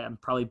pitcher. I'm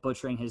probably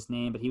butchering his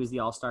name, but he was the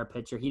all-star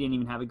pitcher. He didn't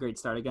even have a great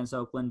start against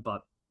Oakland,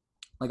 but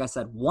like I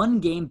said, 1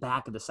 game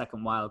back of the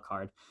second wild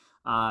card.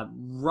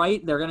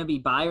 Right, they're going to be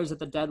buyers at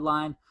the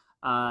deadline.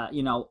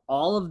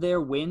 All of their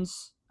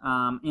wins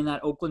in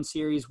that Oakland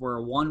series were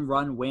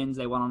 1-run wins.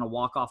 They went on a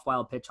walk-off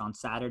wild pitch on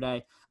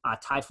Saturday.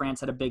 Ty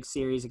France had a big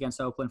series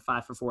against Oakland,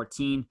 5 for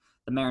 14.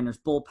 The Mariners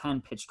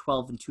bullpen pitched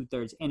 12 and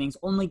 2/3 innings,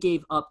 only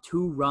gave up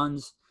 2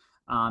 runs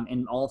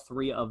in all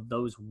 3 of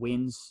those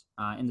wins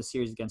in the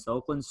series against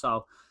Oakland.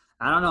 So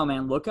I don't know,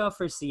 man. Look out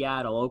for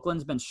Seattle.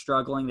 Oakland's been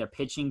struggling. Their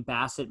pitching,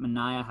 Bassett,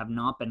 Manaea, have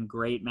not been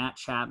great. Matt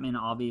Chapman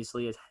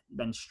obviously has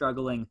been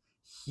struggling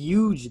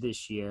huge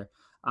this year.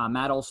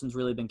 Matt Olson's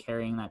really been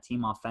carrying that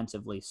team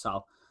offensively.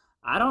 So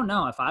I don't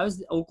know. If I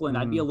was Oakland,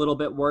 I'd be a little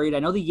bit worried. I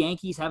know the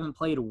Yankees haven't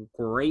played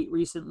great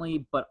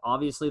recently, but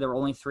obviously they're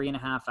only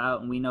 3.5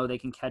 out, and we know they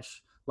can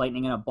catch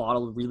lightning in a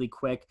bottle really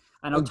quick.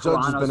 I know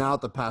Judge has been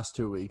out the past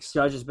 2 weeks.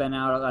 Judge has been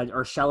out.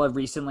 Urshela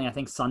recently. I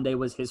think Sunday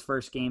was his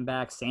first game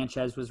back.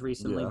 Sanchez was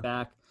recently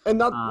back. And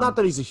not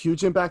that he's a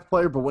huge impact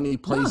player, but when he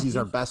plays, he's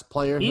our best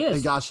player. He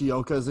is.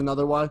 Higashioka is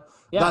another one.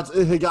 Yeah. That's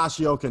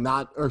Higashioka,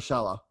 not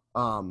Urshela.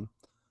 Well,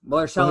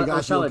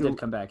 Urshela did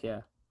come back,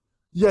 yeah.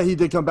 Yeah, he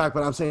did come back,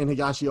 but I'm saying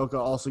Higashioka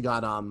also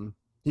got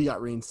he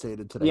got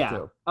reinstated today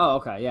too. Oh,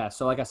 okay, yeah.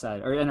 So like I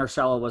said, and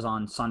Urshela was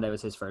on Sunday,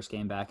 was his first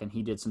game back, and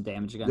he did some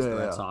damage against the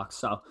Red Sox.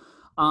 So,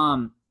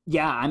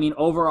 I mean,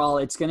 overall,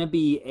 it's going to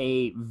be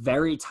a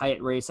very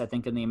tight race, I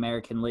think, in the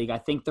American League. I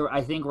think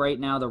right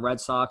now the Red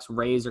Sox,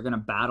 Rays are going to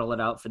battle it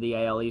out for the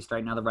AL East.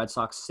 Right now, the Red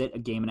Sox sit a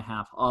game and a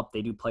half up.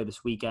 They do play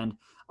this weekend.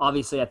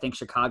 Obviously, I think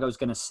Chicago's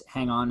going to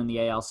hang on in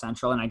the AL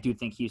Central, and I do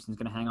think Houston's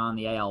going to hang on in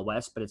the AL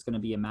West, but it's going to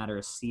be a matter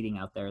of seeding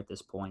out there at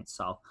this point.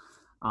 So,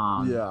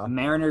 the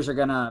Mariners are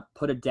going to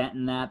put a dent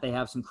in that. They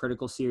have some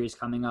critical series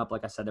coming up.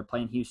 Like I said, they're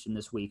playing Houston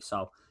this week,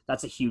 so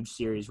that's a huge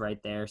series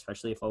right there,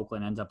 especially if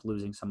Oakland ends up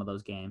losing some of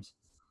those games.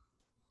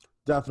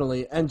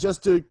 Definitely. And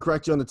just to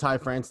correct you on the Ty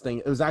France thing,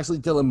 it was actually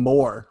Dylan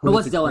Moore who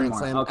was Dylan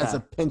Moore as a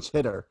pinch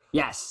hitter.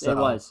 Yes, it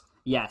was.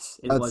 Yes,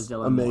 it was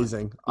Dylan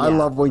amazing. Moore. I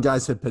love when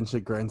guys hit pinch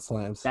hit grand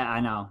slams. I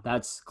know.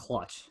 That's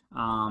clutch.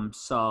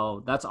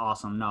 So that's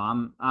awesome.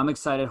 No, I'm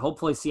excited.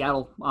 Hopefully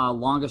Seattle,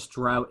 longest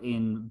drought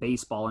in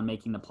baseball and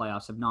making the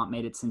playoffs, have not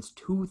made it since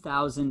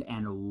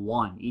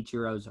 2001,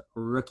 Ichiro's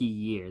rookie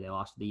year. They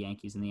lost to the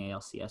Yankees in the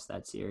ALCS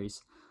that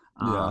series.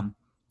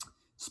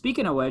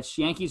 Speaking of which,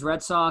 Yankees,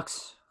 Red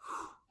Sox.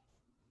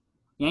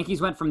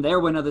 Yankees went from their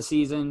win of the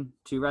season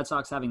to Red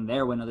Sox having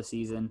their win of the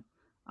season.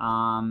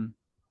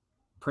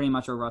 Pretty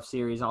much a rough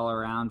series all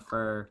around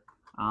for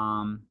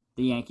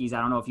the Yankees. I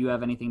don't know if you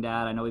have anything to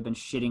add. I know we've been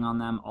shitting on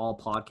them all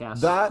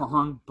podcast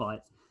long,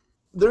 but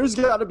there's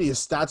got to be a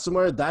stat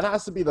somewhere. That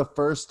has to be the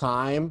first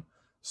time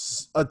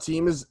a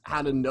team has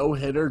had a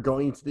no-hitter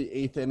going into the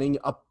 8th inning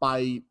up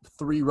by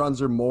 3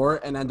 runs or more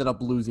and ended up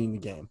losing the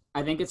game.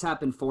 I think it's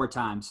happened 4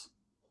 times.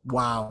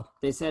 Wow.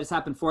 They said it's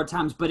happened 4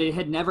 times, but it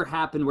had never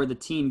happened where the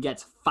team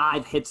gets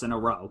 5 hits in a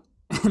row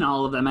and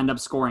all of them end up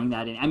scoring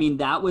that in. I mean,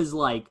 that was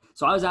like,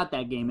 so I was at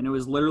that game and it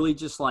was literally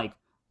just like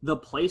the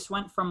place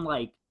went from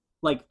like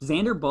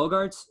Xander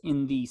Bogaerts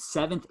in the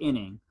 7th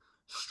inning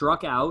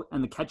struck out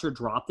and the catcher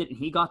dropped it and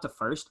he got to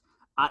first.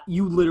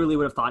 You literally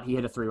would have thought he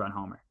hit a 3-run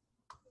homer.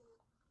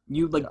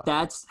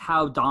 That's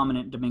how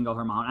dominant Domingo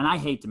Germán, and I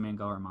hate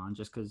Domingo Germán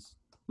just because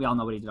we all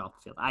know what he did off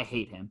the field. I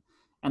hate him.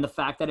 And the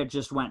fact that it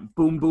just went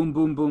boom, boom,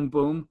 boom, boom,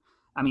 boom.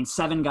 I mean,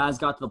 7 guys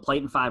got to the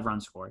plate and 5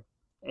 runs scored.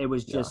 It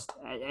was just,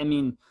 I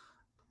mean,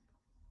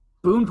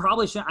 Boone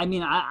probably shouldn't. I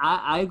mean,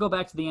 I go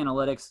back to the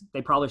analytics.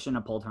 They probably shouldn't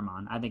have pulled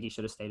Germán. I think he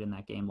should have stayed in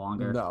that game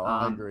longer. No,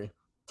 I agree.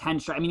 10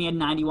 straight. I mean, he had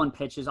 91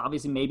 pitches.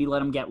 Obviously, maybe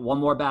let him get one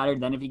more batter.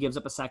 Then if he gives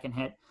up a second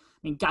hit.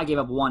 I mean, guy gave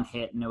up 1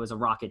 hit, and it was a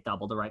rocket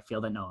double to right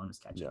field that no one was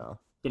catching. Yeah.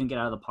 Didn't get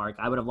out of the park.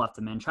 I would have left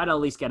him in. Try to at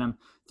least get him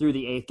through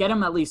the 8th. Get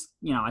him at least,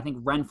 I think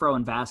Renfroe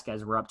and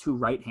Vasquez were up 2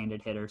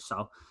 right-handed hitters.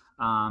 So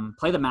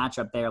play the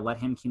matchup there. Let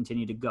him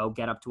continue to go,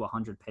 get up to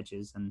 100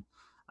 pitches. And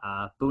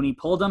Booney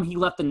pulled him. He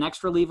left the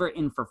next reliever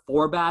in for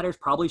 4 batters.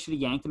 Probably should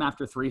have yanked him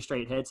after 3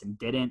 straight hits and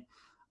didn't.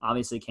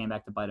 Obviously came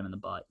back to bite him in the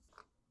butt.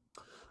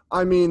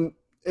 I mean,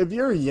 if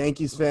you're a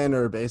Yankees fan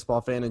or a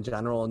baseball fan in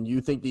general and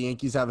you think the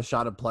Yankees have a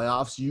shot at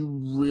playoffs, you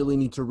really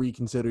need to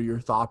reconsider your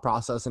thought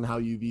process and how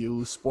you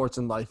view sports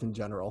and life in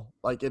general.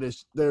 Like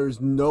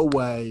there's no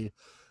way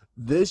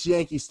this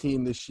Yankees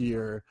team this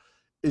year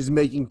is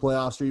making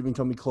playoffs or even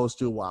coming close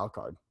to a wild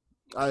card.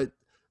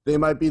 They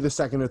might be the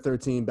second or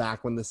third team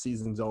back when the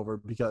season's over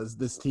because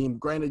this team,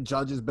 granted,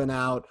 Judge has been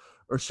out,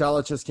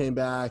 Urshela just came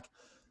back.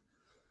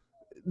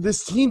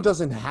 This team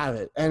doesn't have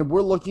it, and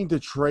we're looking to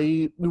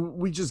trade.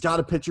 We just got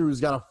a pitcher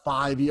who's got a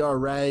 5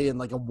 ERA and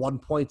like a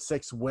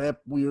 1.6 WHIP.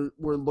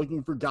 We're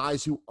looking for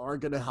guys who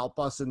aren't going to help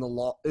us in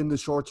the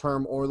short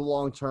term or the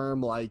long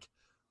term. Like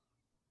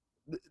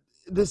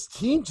this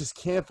team just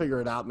can't figure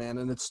it out, man.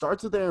 And it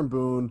starts with Aaron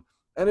Boone,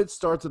 and it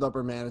starts with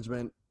upper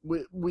management.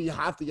 We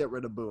have to get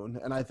rid of Boone,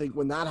 and I think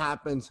when that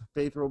happens,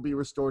 faith will be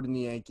restored in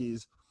the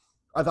Yankees.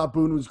 I thought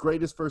Boone was great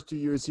his first 2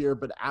 years here,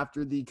 but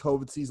after the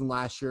COVID season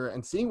last year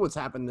and seeing what's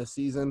happened this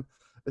season,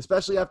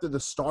 especially after the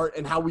start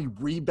and how we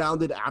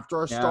rebounded after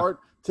our start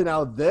to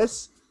now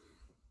this,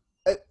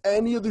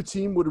 any other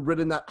team would have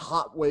ridden that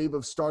hot wave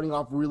of starting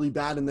off really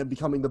bad and then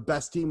becoming the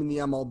best team in the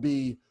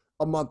MLB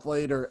a month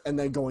later and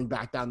then going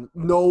back down.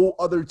 No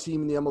other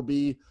team in the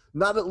MLB,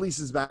 not at least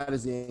as bad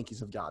as the Yankees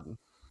have gotten.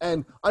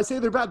 And I say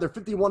they're bad. They're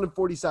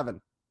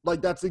 51-47.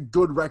 Like, that's a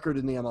good record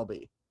in the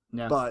MLB.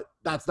 Yeah. But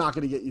that's not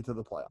going to get you to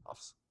the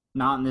playoffs.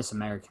 Not in this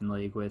American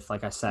League with,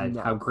 like I said,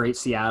 how great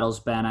Seattle's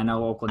been. I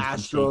know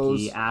Oakland's been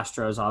shaky.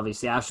 Astros,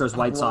 obviously. Astros,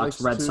 White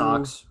Sox, Red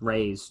Sox,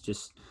 Rays.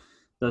 Just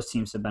those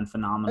teams have been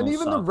phenomenal. And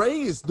even the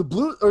Rays, the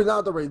Blue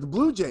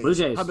Jays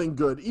have been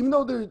good. Even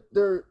though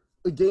they're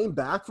a game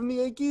back from the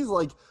Yankees,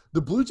 like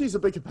the Blue Jays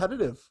have been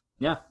competitive.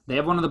 Yeah, they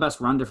have one of the best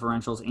run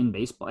differentials in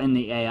baseball, in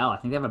the AL. I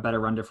think they have a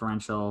better run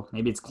differential.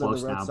 Maybe it's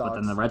close now, but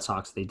then the Red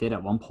Sox, they did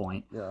at one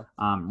point. Yeah.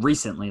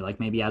 Recently, like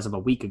maybe as of a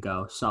week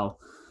ago. So,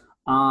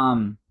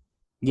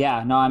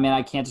 yeah, no, I mean,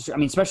 I can't – I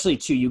mean, especially,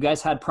 too, you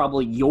guys had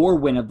probably your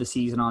win of the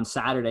season on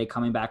Saturday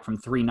coming back from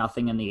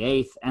 3-0 in the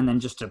eighth, and then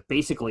just to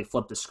basically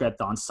flip the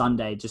script on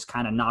Sunday just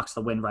kind of knocks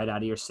the wind right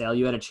out of your sail.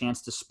 You had a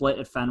chance to split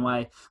at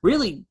Fenway.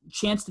 Really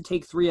chance to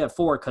take 3 out of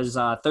 4 because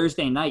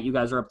Thursday night you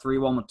guys are up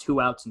 3-1 with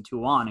 2 outs and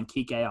 2 on, and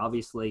Kike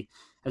obviously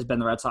has been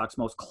the Red Sox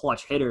most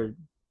clutch hitter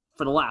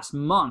for the last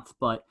month,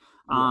 but –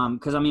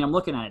 because, I mean, I'm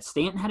looking at it.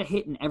 Stanton had a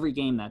hit in every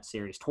game that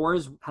series.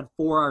 Torres had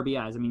 4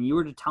 RBIs. I mean, you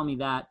were to tell me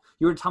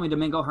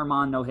Domingo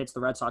Germán no hits the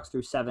Red Sox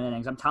through 7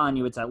 innings. I'm telling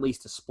you it's at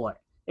least a split,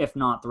 if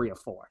not 3 or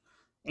 4,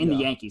 in the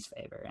Yankees'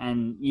 favor.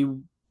 And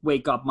you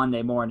wake up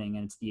Monday morning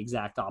and it's the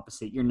exact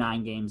opposite. You're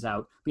 9 games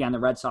out behind the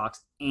Red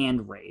Sox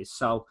and Rays.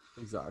 So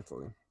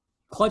exactly.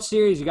 Clutch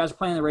series. You guys are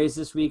playing the Rays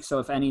this week, so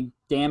if any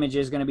damage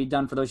is going to be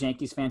done for those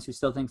Yankees fans who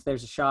still think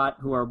there's a shot,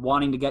 who are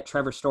wanting to get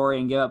Trevor Story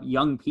and give up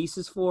young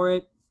pieces for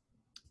it,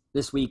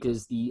 this week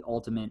is the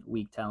ultimate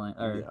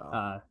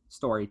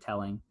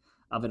storytelling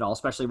of it all,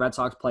 especially Red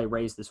Sox play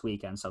Rays this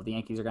weekend. So the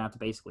Yankees are going to have to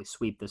basically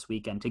sweep this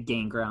weekend to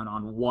gain ground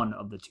on one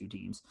of the 2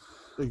 teams.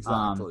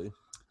 Exactly.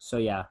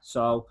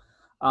 So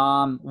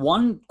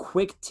one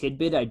quick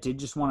tidbit I did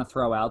just want to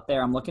throw out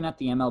there. I'm looking at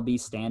the MLB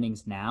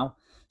standings now.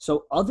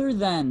 So other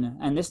than,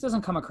 and this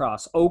doesn't come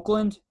across,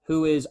 Oakland,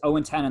 who is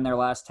 0-10 in their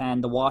last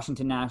 10, the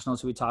Washington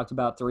Nationals, who we talked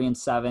about,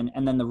 3-7,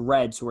 and then the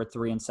Reds, who are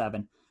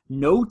 3-7.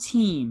 No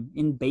team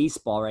in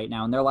baseball right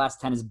now in their last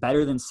 10 is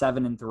better than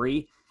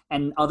 7-3.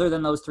 And other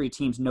than those 3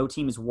 teams, no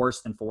team is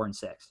worse than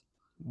 4-6.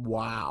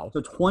 Wow.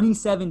 So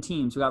 27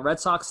 teams. We got Red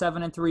Sox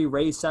 7-3,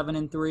 Rays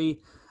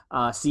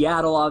 7-3,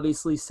 Seattle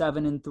obviously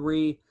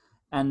 7-3.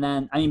 And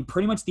then, I mean,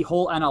 pretty much the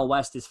whole NL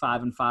West is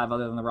 5-5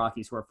 other than the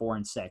Rockies who are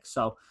 4-6.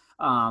 So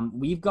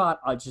we've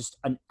got just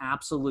an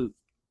absolute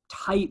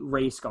tight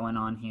race going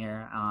on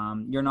here.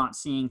 You're not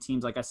seeing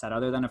teams, like I said,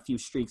 other than a few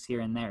streaks here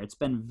and there. It's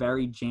been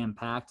very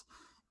jam-packed.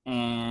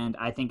 And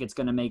I think it's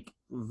going to make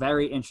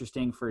very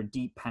interesting for a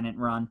deep pennant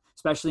run,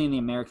 especially in the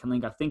American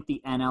League. I think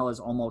the NL is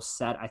almost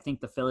set. I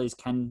think the Phillies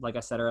can, like I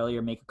said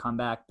earlier, make a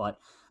comeback, but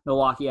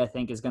Milwaukee, I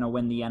think, is going to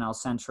win the NL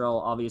Central.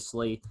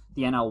 Obviously,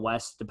 the NL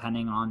West,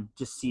 depending on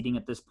just seeding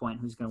at this point,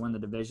 who's going to win the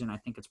division, I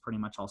think it's pretty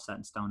much all set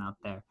in stone out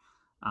there.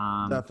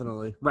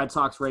 Definitely. Red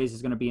Sox Rays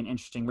is going to be an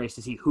interesting race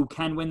to see who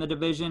can win the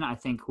division. I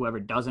think whoever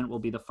doesn't will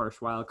be the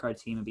first wild card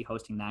team and be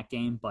hosting that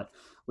game, but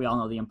we all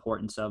know the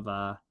importance of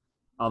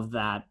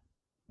that.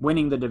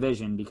 Winning the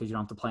division because you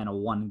don't have to play in a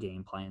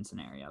 1-game playing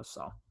scenario.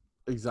 So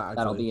exactly,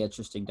 that'll be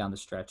interesting down the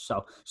stretch.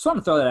 So just want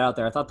to throw that out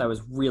there. I thought that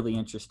was really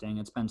interesting.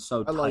 It's been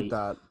so tight. I like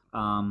that.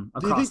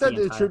 Do you think that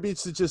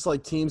attributes to just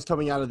like teams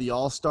coming out of the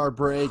All-Star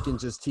break and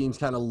just teams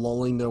kind of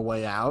lulling their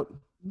way out?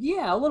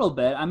 Yeah, a little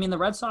bit. I mean, the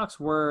Red Sox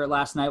were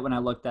last night when I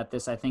looked at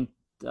this. I think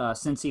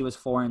since he was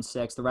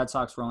 4-6, the Red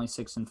Sox were only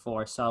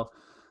 6-4. So.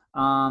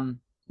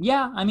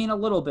 Yeah, I mean a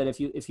little bit if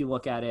you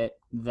look at it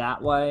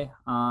that way.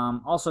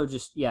 Also,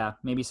 just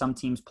maybe some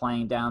teams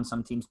playing down,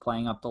 some teams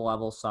playing up the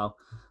level. So,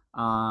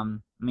 I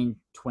mean,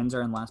 Twins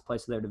are in last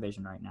place of their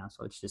division right now,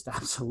 so it's just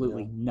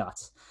absolutely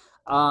nuts.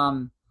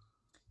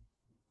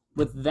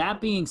 With that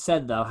being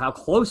said, though, how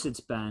close it's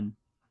been.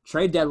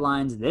 Trade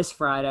deadlines this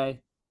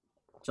Friday,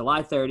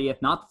 July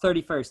 30th, not the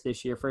 31st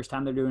this year. First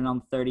time they're doing it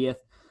on the 30th.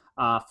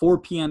 4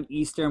 p.m.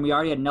 Eastern. We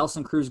already had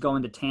Nelson Cruz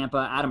going to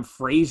Tampa, Adam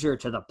Frazier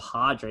to the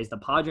Padres. The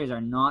Padres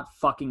are not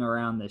fucking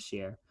around this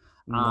year,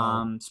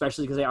 No.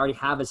 especially because they already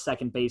have a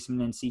second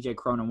baseman in CJ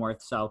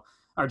Cronenworth. So,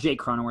 or Jake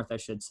Cronenworth, I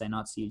should say,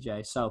 not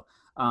CJ. So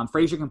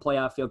Frazier can play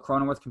outfield.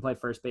 Cronenworth can play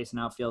first base and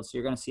outfield. So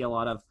you're going to see a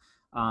lot of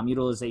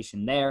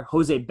utilization there.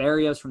 Jose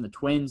Barrios from the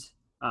Twins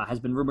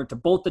has been rumored to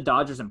both the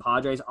Dodgers and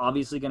Padres.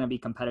 Obviously going to be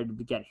competitive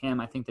to get him.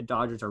 I think the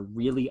Dodgers are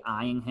really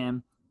eyeing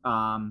him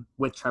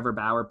with Trevor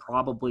Bauer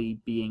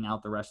probably being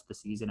out the rest of the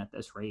season at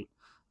this rate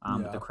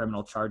with the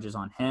criminal charges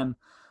on him.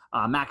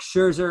 Max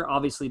Scherzer,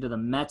 obviously, to the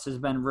Mets has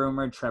been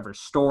rumored. Trevor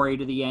Story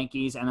to the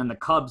Yankees. And then the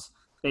Cubs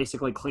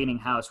basically cleaning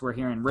house. We're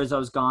hearing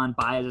Rizzo's gone,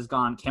 Baez is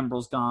gone,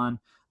 Kimbrel's gone,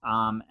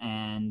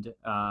 and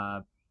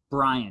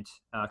Bryant,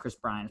 Chris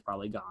Bryant is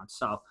probably gone.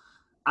 So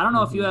I don't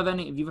know if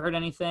you've heard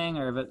anything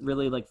or if it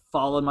really like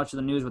followed much of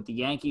the news with the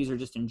Yankees or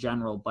just in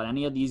general, but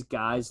any of these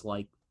guys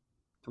like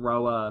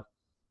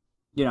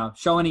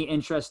show any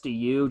interest to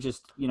you,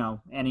 just,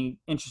 any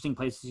interesting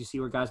places you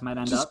see where guys might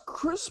end up?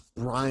 Chris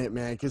Bryant,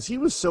 man, because he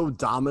was so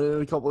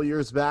dominant a couple of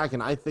years back,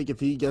 and I think if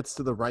he gets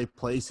to the right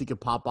place, he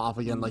could pop off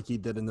again like he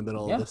did in the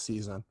middle of the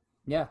season.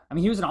 Yeah, I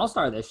mean, he was an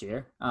all-star this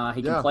year.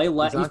 He can play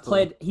left.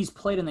 Exactly. He's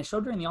played, and they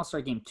showed during the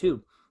all-star game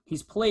too.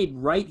 He's played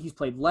right, he's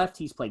played left,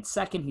 he's played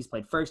second, he's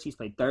played first, he's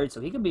played third.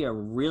 So he can be a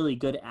really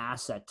good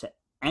asset to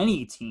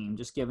any team,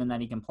 just given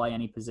that he can play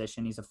any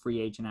position. He's a free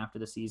agent after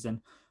the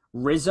season.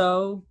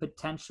 Rizzo,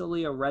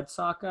 potentially a Red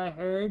Sox, I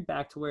heard.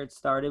 Back to where it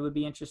started would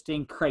be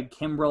interesting. Craig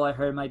Kimbrel, I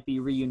heard, might be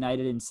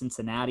reunited in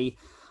Cincinnati.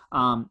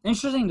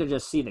 Interesting to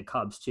just see the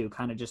Cubs, too,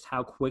 kind of just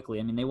how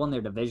quickly. I mean, they won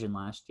their division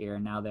last year,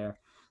 and now they're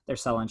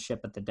selling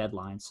ship at the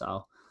deadline.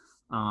 So,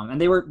 and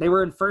they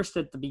were in first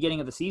at the beginning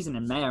of the season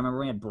in May. I remember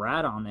we had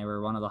Brad on. They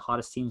were one of the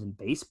hottest teams in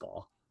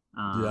baseball.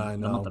 I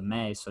know. The month of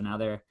May. So now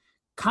they're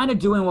kind of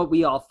doing what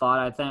we all thought.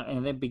 I think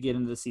in the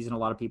beginning of the season, a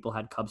lot of people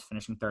had Cubs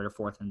finishing third or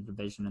fourth in the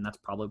division, and that's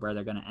probably where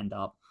they're going to end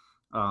up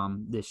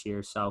this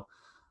year. So,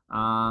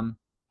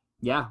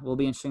 will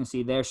be interesting to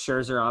see there.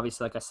 Scherzer,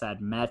 obviously, like I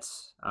said,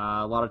 Mets,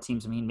 a lot of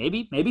teams. I mean,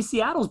 maybe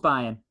Seattle's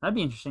buying. That'd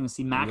be interesting to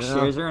see Max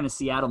Scherzer in a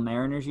Seattle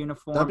Mariners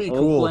uniform. That'd be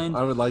Oakland,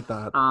 cool. I would like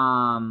that.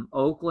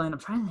 Oakland. I'm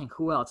trying to think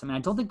who else. I mean, I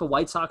don't think the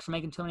White Sox are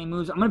making too many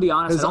moves. I'm going to be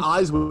honest. His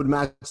eyes would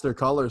match their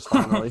colors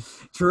finally.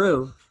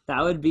 True.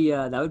 That would be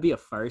a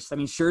first. I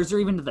mean,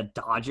 Scherzer even to the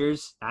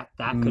Dodgers, that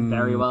could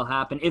very well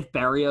happen. If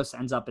Barrios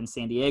ends up in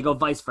San Diego,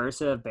 vice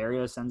versa. If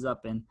Barrios ends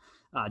up in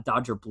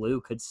Dodger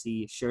Blue, could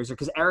see Scherzer.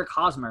 Because Eric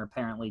Hosmer,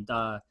 apparently,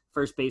 the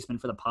first baseman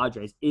for the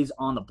Padres, is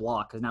on the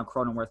block. Because now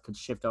Cronenworth could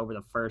shift over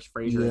to first,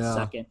 Frazier at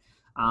second.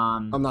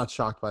 I'm not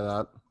shocked by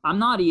that. I'm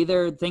not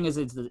either. The thing is,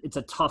 it's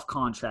a tough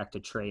contract to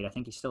trade. I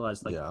think he still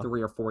has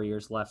 3 or 4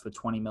 years left with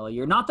 $20 million a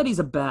year. Not that he's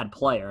a bad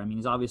player. I mean,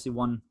 he's obviously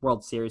won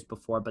World Series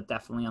before, but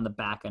definitely on the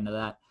back end of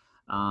that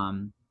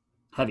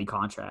heavy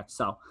contract.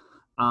 So,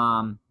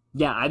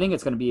 I think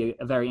it's going to be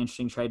a very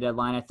interesting trade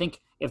deadline. I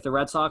think if the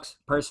Red Sox,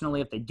 personally,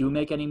 if they do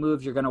make any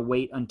moves, you're going to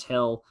wait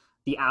until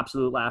the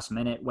absolute last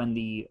minute when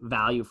the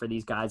value for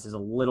these guys is a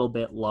little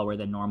bit lower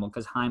than normal,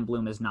 because Chaim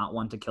Bloom is not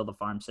one to kill the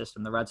farm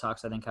system. The Red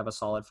Sox, I think, have a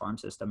solid farm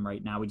system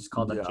right now. We just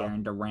called up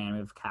Jarren Duran. We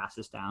have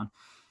Cassis down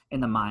in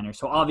the minors.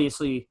 So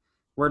obviously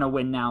we're in a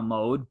win now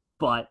mode,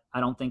 but I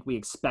don't think we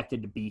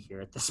expected to be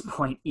here at this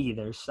point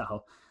either.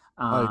 So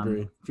I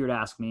agree. If you were to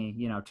ask me,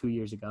 2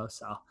 years ago.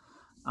 So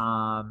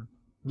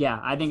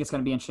I think it's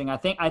going to be interesting. I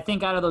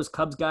think out of those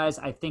Cubs guys,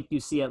 I think you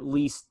see at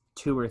least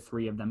 2 or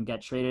 3 of them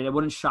get traded. It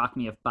wouldn't shock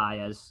me if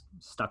Baez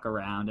stuck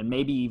around, and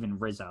maybe even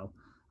Rizzo,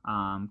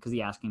 because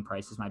the asking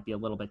prices might be a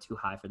little bit too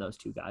high for those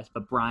 2 guys.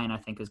 But Brian, I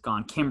think, is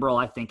gone.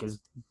 Kimbrel, I think, is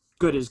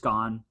good as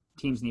gone.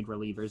 Teams need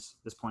relievers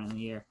at this point in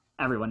the year.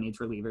 Everyone needs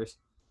relievers.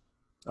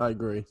 I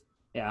agree.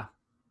 Yeah.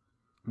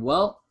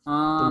 Well,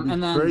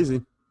 and then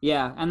crazy.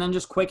 Yeah, and then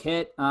just quick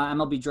hit.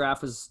 MLB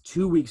draft was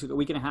 2 weeks ago, a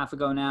week and a half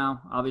ago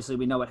now. Obviously,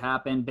 we know what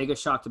happened.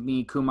 Biggest shock to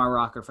me, Kumar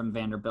Rocker from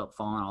Vanderbilt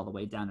falling all the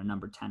way down to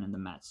number 10 in the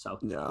Mets. So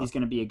he's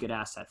going to be a good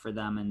asset for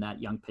them and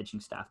that young pitching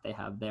staff they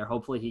have there.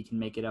 Hopefully, he can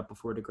make it up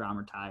before DeGrom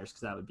retires,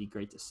 because that would be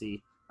great to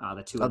see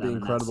the two of them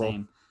in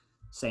that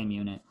same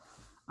unit.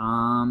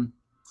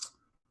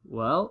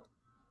 Well,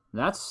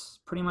 that's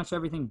pretty much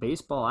everything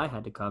baseball I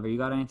had to cover. You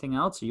got anything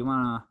else, or you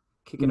want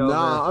to kick it over? No,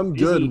 I'm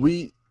good.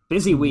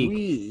 Busy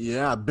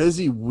week.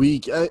 Busy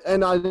week.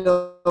 And I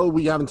know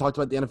we haven't talked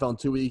about the NFL in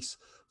 2 weeks.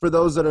 For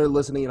those that are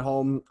listening at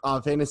home,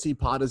 Fantasy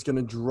Pod is going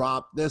to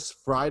drop this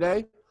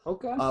Friday.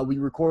 Okay. We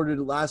recorded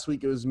it last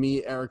week. It was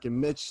me, Eric, and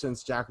Mitch,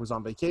 since Jack was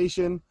on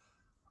vacation.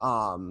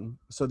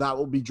 So that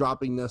will be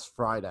dropping this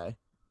Friday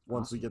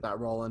once we get that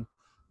rolling.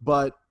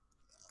 But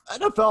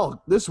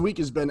NFL this week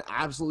has been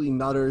absolutely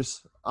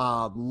nutters.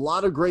 A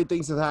lot of great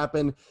things have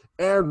happened.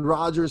 Aaron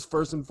Rodgers,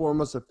 first and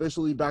foremost,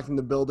 officially back in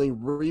the building,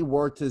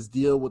 reworked his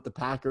deal with the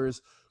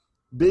Packers.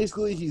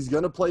 Basically, he's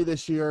going to play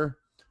this year.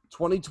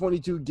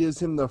 2022 gives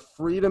him the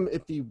freedom,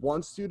 if he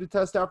wants to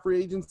test out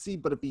free agency,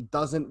 but if he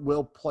doesn't,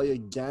 will play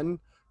again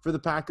for the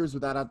Packers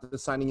without having to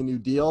signing a new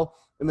deal.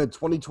 And then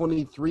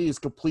 2023 is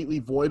completely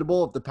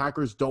voidable. If the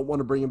Packers don't want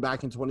to bring him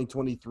back in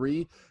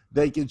 2023,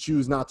 they can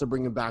choose not to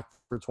bring him back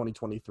for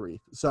 2023.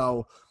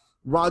 So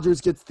Rodgers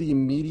gets the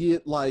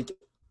immediate, like,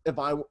 if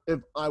I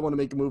want to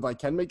make a move, I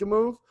can make a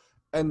move.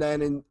 And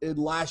then in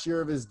last year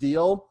of his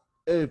deal,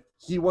 if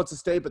he wants to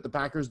stay but the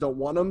Packers don't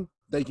want him,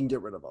 they can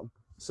get rid of him.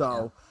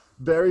 So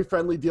very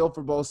friendly deal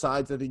for both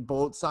sides. I think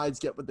both sides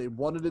get what they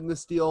wanted in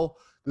this deal.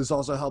 This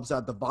also helps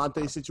out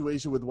Devontae's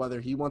situation with whether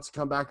he wants to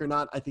come back or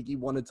not. I think he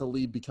wanted to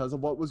leave because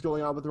of what was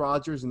going on with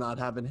Rodgers and not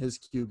having his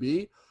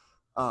QB.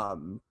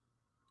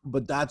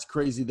 But that's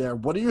crazy there.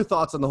 What are your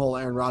thoughts on the whole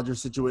Aaron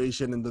Rodgers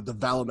situation and the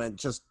development,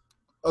 just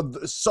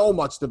so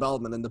much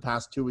development in the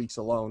past 2 weeks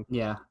alone?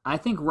 Yeah, I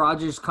think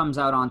Rodgers comes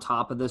out on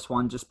top of this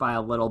one just by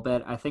a little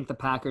bit. I think the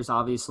Packers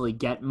obviously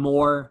get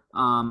more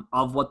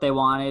of what they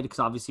wanted because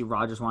obviously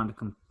Rodgers wanted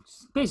to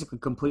basically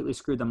completely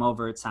screw them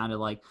over, it sounded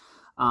like.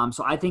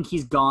 So I think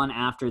he's gone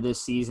after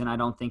this season. I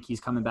don't think he's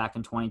coming back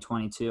in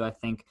 2022. I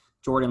think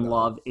Jordan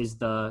Love is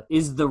the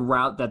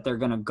route that they're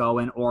going to go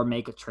in or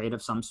make a trade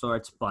of some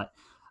sorts. But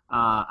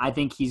I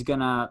think he's going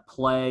to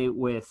play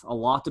with a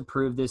lot to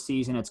prove this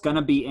season. It's going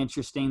to be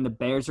interesting.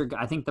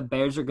 I think the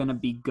Bears are going to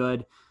be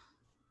good.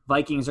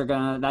 Vikings are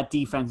that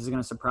defense is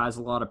going to surprise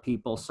a lot of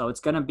people. So he's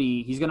going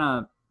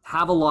to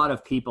have a lot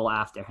of people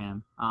after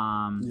him.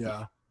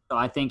 So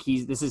I think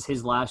this is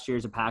his last year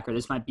as a Packer.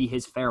 This might be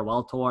his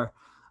farewell tour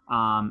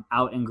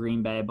out in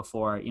Green Bay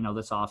before,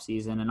 this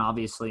offseason. And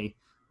obviously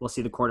we'll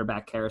see the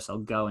quarterback carousel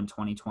go in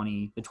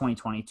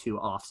 2022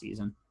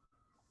 offseason.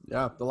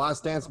 Yeah, the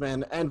last dance,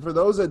 man. And for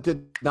those that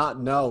did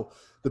not know,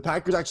 the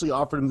Packers actually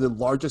offered him the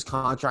largest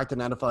contract in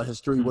NFL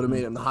history, would have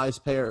made him the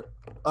highest player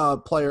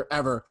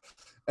ever,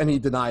 and he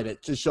denied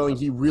it, just showing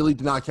he really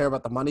did not care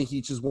about the money. He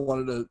just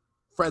wanted a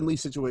friendly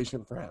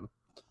situation for him.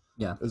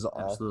 Yeah,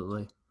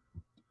 absolutely.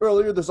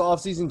 Earlier this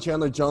offseason,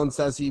 Chandler Jones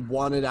says he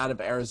wanted out of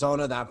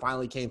Arizona. That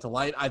finally came to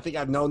light. I think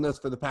I've known this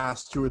for the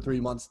past 2 or 3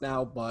 months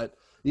now, but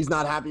he's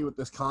not happy with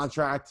this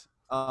contract.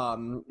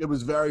 It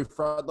was very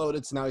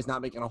front-loaded, so now he's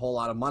not making a whole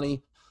lot of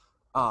money.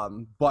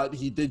 But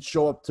he did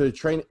show up to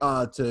training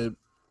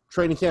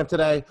camp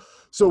today.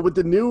 So with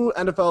the new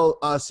NFL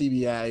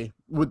CBA,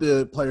 with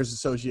the Players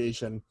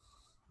Association,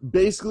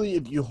 basically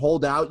if you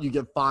hold out, you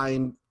get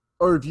fined.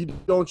 Or if you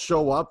don't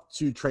show up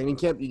to training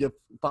camp, you get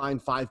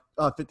fined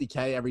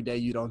 $50K every day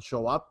you don't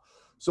show up.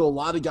 So a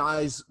lot of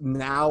guys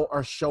now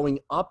are showing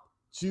up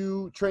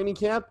to training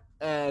camp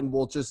and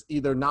will just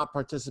either not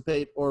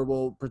participate or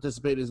will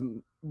participate as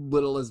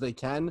little as they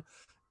can.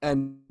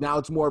 And now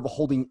it's more of a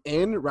holding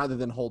in rather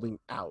than holding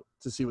out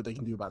to see what they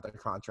can do about their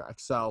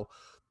contract. So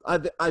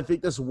I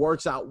think this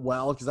works out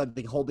well because I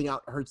think holding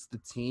out hurts the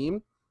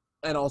team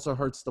and also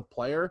hurts the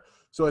player.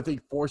 So I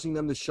think forcing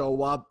them to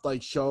show up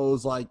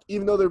shows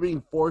even though they're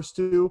being forced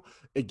to,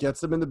 it gets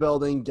them in the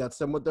building, gets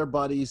them with their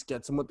buddies,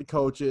 gets them with the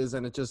coaches,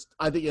 and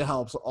I think it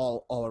helps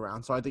all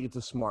around. So I think it's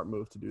a smart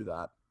move to do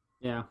that.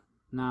 Yeah,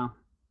 no,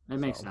 it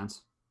makes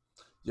sense.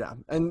 Yeah,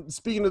 and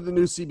speaking of the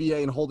new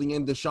CBA and holding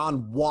in,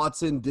 Deshaun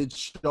Watson did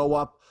show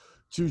up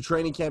to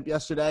training camp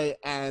yesterday,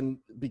 and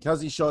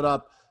because he showed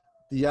up,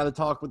 he had a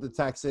talk with the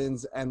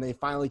Texans, and they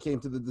finally came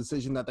to the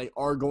decision that they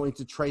are going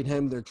to trade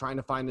him. They're trying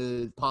to find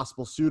a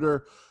possible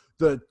suitor.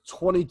 The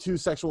 22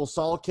 sexual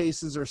assault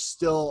cases are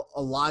still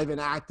alive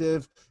and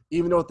active,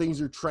 even though things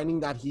are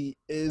trending that he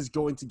is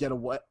going to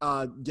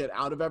get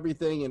out of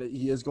everything and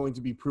he is going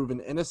to be proven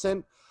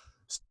innocent.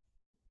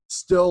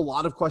 Still a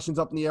lot of questions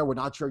up in the air. We're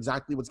not sure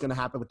exactly what's going to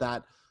happen with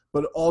that,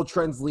 but all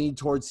trends lean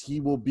towards he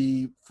will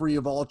be free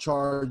of all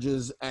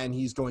charges and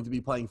he's going to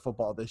be playing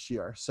football this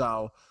year.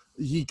 So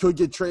he could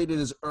get traded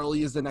as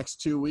early as the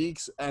next 2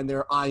 weeks, and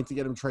they're eyeing to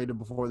get him traded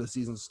before the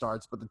season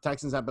starts. But the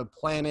Texans have been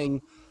planning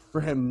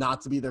for him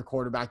not to be their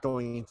quarterback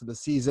going into the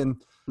season.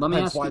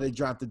 That's why they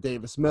drafted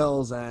Davis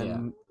Mills,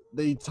 and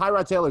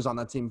Tyrod Taylor's on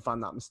that team, if I'm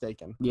not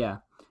mistaken. Yeah.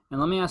 And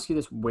let me ask you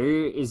this.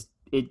 Where is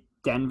it?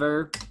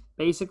 Denver,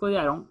 basically?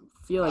 I don't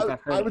feel like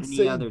I've heard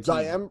any other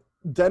team.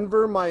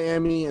 Denver,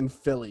 Miami, and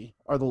Philly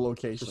are the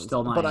locations.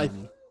 Still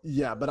Miami.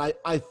 But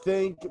I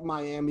think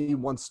Miami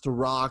wants to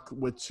rock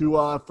with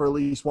Tua for at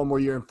least one more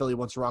year, and Philly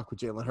wants to rock with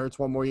Jalen Hurts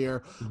one more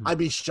year. Mm-hmm. I'd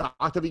be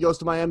shocked if he goes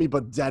to Miami,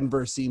 but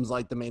Denver seems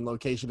like the main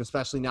location,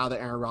 especially now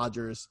that Aaron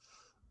Rodgers'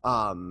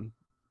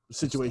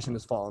 situation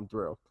has fallen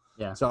through.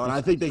 Yeah. So, and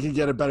I think they could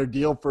get a better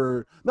deal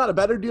not a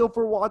better deal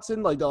for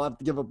Watson. They'll have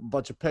to give up a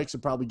bunch of picks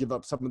and probably give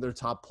up some of their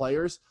top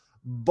players.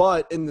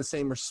 But in the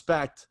same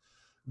respect,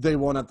 they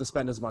won't have to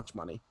spend as much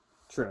money.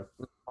 True.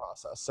 In the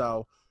process.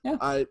 So,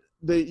 yeah.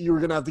 You were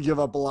going to have to give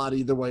up a lot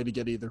either way to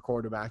get either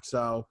quarterback.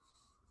 So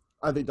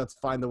I think that's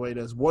fine the way it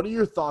is. What are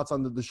your thoughts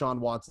on the Deshaun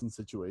Watson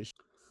situation?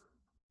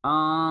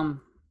 I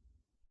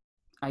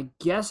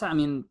guess,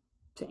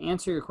 to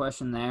answer your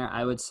question there,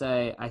 I would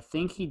say I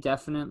think he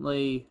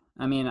definitely –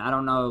 I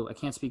don't know. I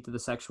can't speak to the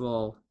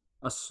sexual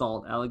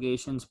assault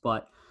allegations,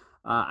 but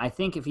I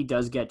think if he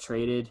does get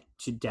traded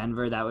to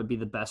Denver, that would be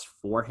the best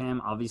for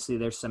him. Obviously,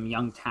 there's some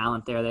young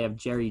talent there. They have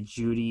Jerry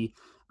Jeudy.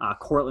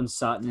 Cortland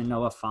Sutton and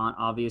Noah Fant,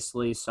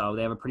 obviously. So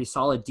they have a pretty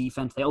solid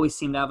defense. They always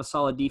seem to have a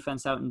solid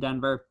defense out in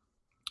Denver.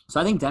 So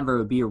I think Denver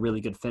would be a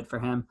really good fit for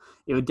him.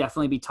 It would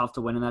definitely be tough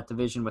to win in that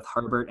division with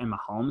Herbert and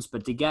Mahomes.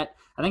 But to get,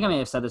 I think I may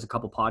have said this a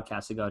couple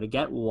podcasts ago, to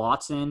get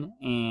Watson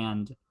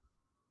and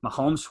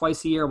Mahomes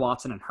twice a year,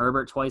 Watson and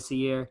Herbert twice a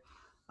year,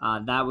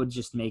 that would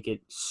just make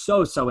it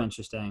so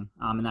interesting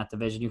in that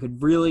division. You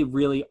could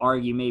really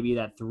argue maybe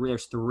that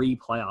there's 3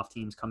 playoff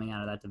teams coming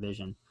out of that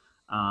division,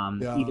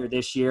 either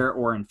this year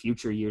or in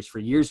future years for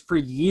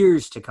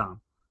years to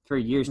come,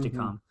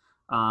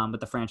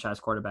 with the franchise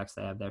quarterbacks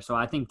they have there. So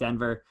I think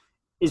Denver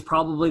is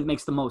probably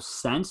makes the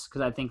most sense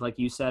because I think, like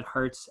you said,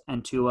 Hurts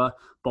and Tua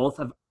both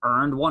have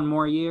earned one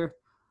more year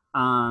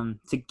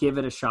to give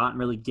it a shot and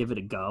really give it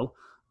a go.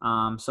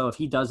 So if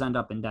he does end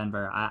up in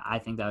Denver, I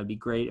think that would be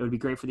great. It would be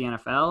great for the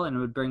NFL, and it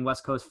would bring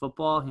West Coast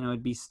football.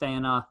 It'd be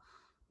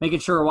making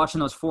sure we're watching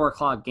those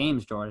 4:00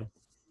 games, Jordan.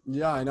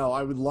 Yeah, I know.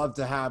 I would love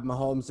to have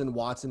Mahomes and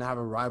Watson have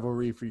a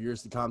rivalry for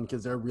years to come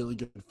because they're really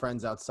good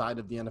friends outside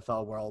of the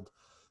NFL world.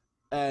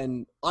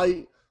 And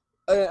I'm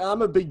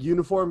a big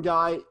uniform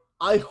guy.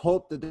 I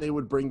hope that they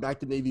would bring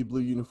back the navy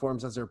blue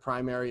uniforms as their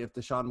primary if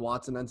Deshaun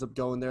Watson ends up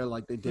going there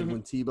like they did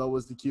when Tebow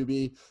was the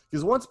QB.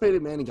 Because once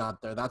Peyton Manning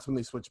got there, that's when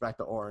they switched back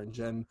to orange.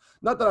 And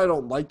not that I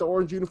don't like the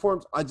orange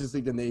uniforms. I just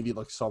think the navy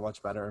looks so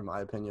much better in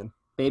my opinion.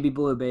 Baby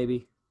blue,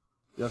 baby.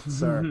 Yes,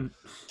 sir.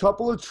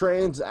 Couple of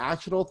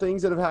transactional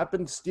things that have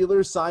happened.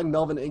 Steelers signed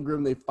Melvin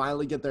Ingram. They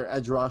finally get their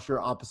edge rusher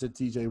opposite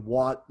TJ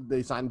Watt.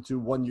 They signed him to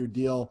a 1-year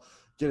deal.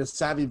 Get a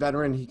savvy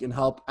veteran. He can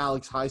help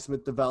Alex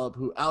Highsmith develop,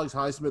 who Alex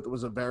Highsmith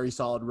was a very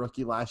solid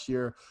rookie last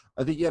year.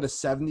 I think he had a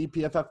 70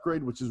 PFF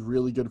grade, which is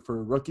really good for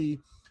a rookie.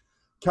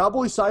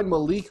 Cowboys signed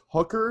Malik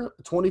Hooker,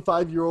 a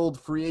 25-year-old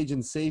free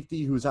agent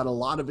safety who's had a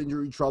lot of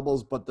injury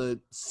troubles, but the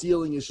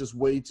ceiling is just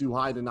way too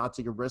high to not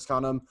take a risk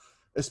on him,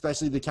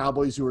 especially the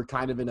Cowboys who are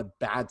kind of in a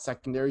bad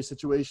secondary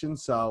situation.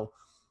 So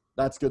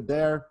that's good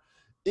there.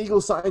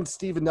 Eagles signed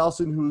Steven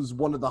Nelson, who's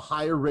one of the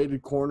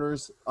higher-rated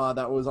corners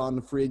that was on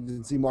the free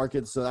agency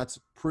market. So that's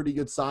a pretty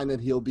good sign that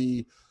he'll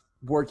be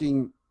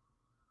working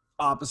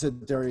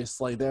opposite Darius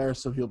Slay there,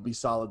 so he'll be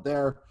solid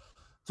there.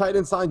 Tight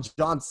end signed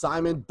John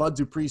Simon. Bud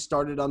Dupree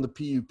started on the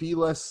PUP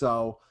list,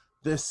 so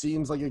this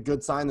seems like a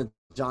good sign that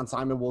John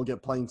Simon will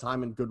get playing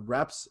time and good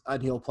reps,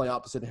 and he'll play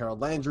opposite Harold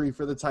Landry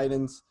for the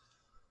Titans.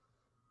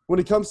 When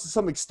it comes to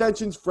some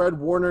extensions, Fred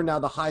Warner, now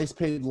the highest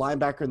paid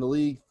linebacker in the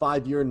league,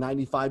 5-year,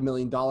 $95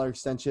 million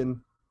extension.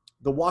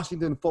 The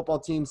Washington football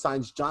team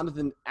signs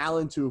Jonathan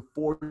Allen to a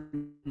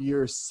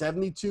 4-year,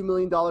 $72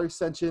 million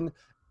extension,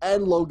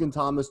 and Logan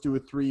Thomas to a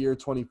 3-year,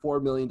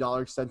 $24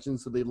 million extension.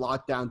 So they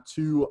locked down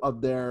 2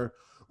 of their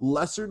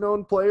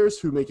lesser-known players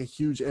who make a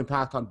huge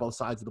impact on both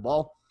sides of the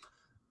ball.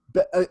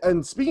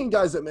 And speaking of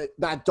guys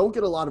that don't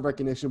get a lot of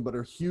recognition but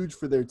are huge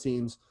for their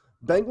teams,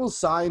 Bengals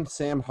signed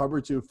Sam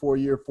Hubbard to a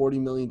 4-year, $40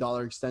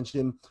 million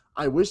extension.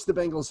 I wish the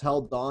Bengals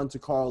held on to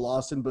Carl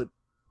Lawson, but,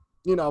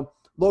 Sam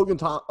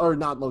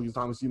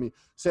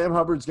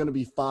Hubbard's going to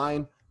be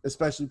fine,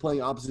 especially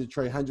playing opposite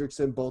Trey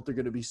Hendrickson. Both are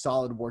going to be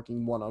solid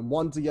working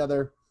one-on-one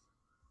together.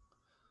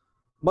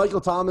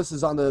 Michael Thomas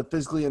is on the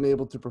physically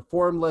unable to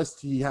perform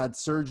list. He had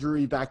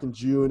surgery back in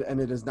June,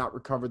 and it has not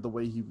recovered the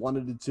way he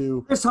wanted it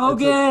to. Chris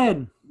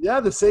Hogan!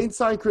 The Saints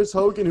signed Chris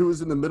Hogan, who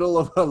was in the middle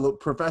of a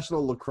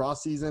professional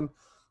lacrosse season.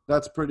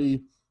 That's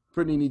pretty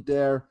neat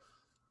there.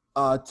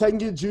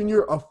 Tenga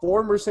Jr., a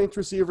former Saints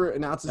receiver,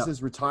 announces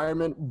his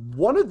retirement.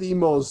 One of the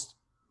most,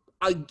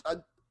 I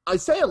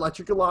say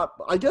electric a lot,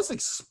 I guess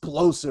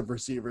explosive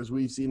receivers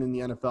we've seen in the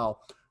NFL.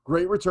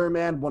 Great return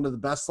man, one of the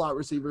best slot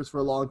receivers for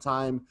a long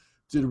time.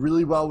 Did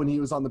really well when he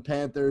was on the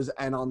Panthers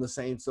and on the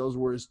Saints. Those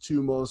were his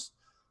two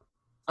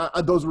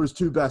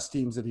best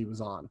teams that he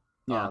was on.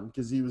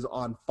 Because he was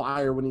on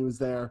fire when he was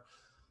there.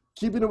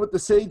 Keeping it with the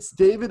Saints,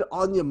 David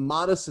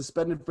Onyemata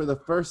suspended for the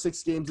first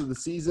 6 games of the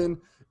season.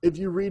 If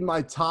you read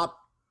my top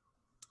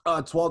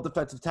 12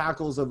 defensive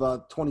tackles of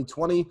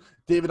 2020,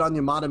 David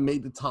Onyemata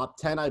made the top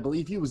 10. I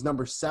believe he was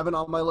number 7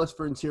 on my list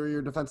for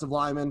interior defensive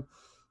linemen.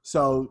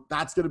 So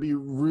that's going to be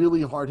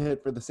really hard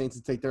hit for the Saints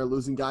to take. They're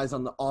losing guys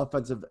on the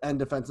offensive and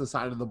defensive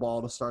side of the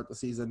ball to start the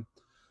season.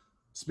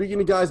 Speaking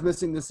of guys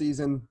missing this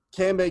season,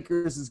 Cam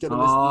Akers is going to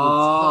miss the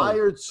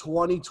entire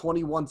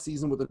 2021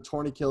 season with a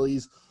torn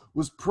Achilles.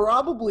 Was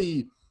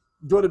probably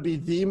going to be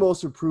the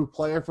most improved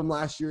player from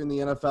last year in the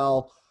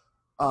NFL.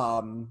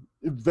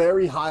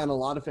 Very high on a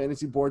lot of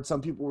fantasy boards.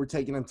 Some people were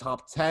taking him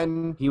top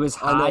 10. He was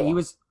high. He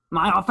was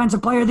my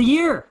offensive player of the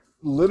year.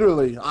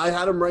 Literally. I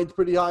had him ranked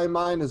pretty high in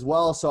mine as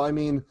well. So, I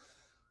mean,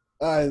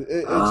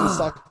 it just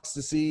sucks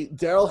to see.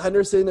 Darrell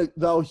Henderson,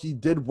 though, he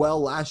did well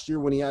last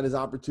year when he had his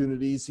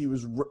opportunities. He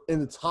was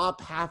in the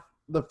top half,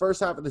 the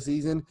first half of the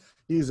season.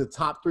 He's a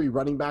top 3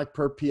 running back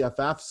per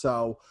PFF.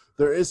 So,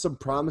 there is some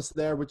promise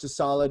there, which is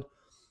solid.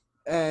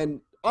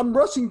 And I'm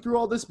rushing through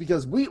all this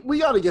because we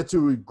got to get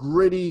to a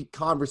gritty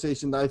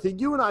conversation that I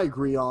think you and I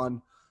agree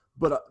on,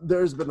 but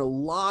there's been a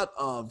lot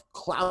of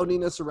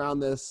cloudiness around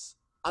this.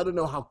 I don't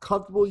know how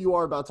comfortable you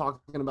are about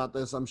talking about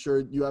this. I'm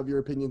sure you have your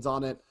opinions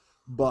on it,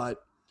 but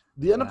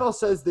The NFL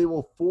says they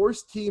will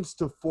force teams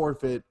to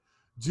forfeit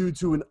due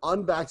to an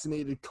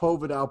unvaccinated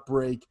COVID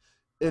outbreak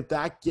if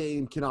that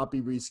game cannot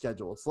be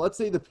rescheduled. So let's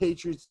say the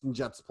Patriots and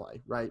Jets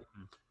play, right?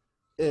 Mm-hmm.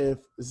 If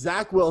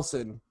Zach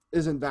Wilson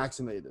isn't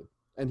vaccinated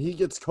and he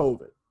gets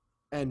COVID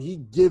and he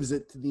gives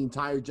it to the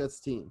entire Jets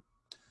team,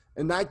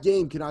 and that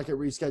game cannot get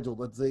rescheduled.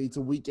 Let's say it's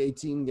a Week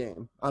 18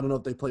 game. I don't know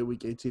if they play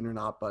Week 18 or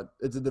not, but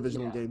it's a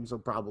divisional game, so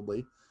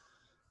probably.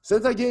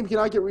 Since that game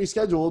cannot get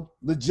rescheduled,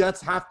 the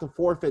Jets have to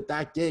forfeit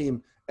that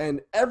game.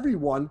 And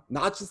everyone,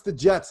 not just the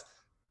Jets,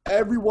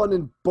 everyone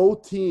in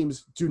both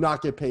teams do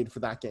not get paid for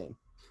that game.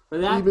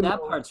 But that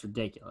part's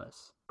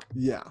ridiculous.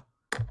 Yeah.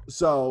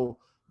 So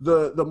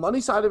the money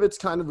side of it's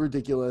kind of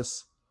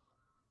ridiculous.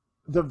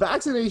 The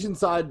vaccination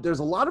side, there's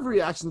a lot of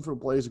reaction from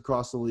players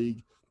across the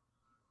league.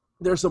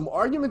 There's some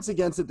arguments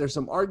against it. There's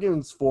some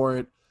arguments for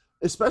it,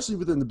 especially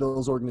within the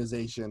Bills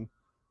organization.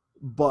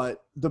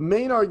 But the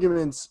main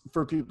arguments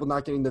for people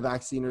not getting the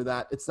vaccine are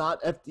that it's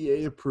not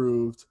FDA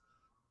approved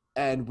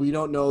and we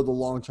don't know the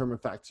long-term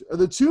effects.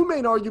 The two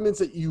main arguments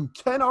that you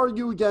can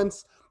argue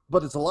against,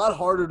 but it's a lot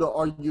harder to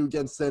argue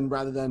against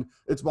rather than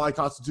it's my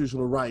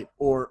constitutional right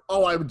or,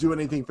 oh, I would do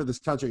anything for this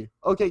country.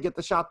 Okay, get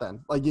the shot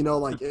then.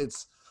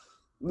 It's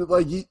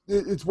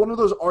one of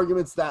those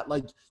arguments that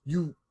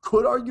you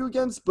could argue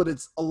against, but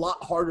it's a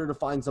lot harder to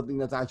find something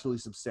that's actually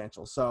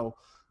substantial. So,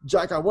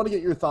 Jack, I want to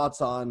get your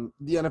thoughts on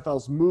the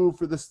NFL's move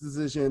for this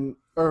decision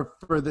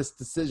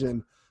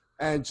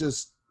and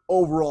just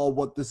overall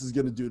what this is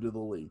going to do to the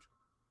league.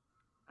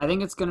 I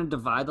think it's going to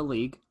divide the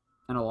league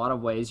in a lot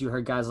of ways. You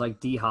heard guys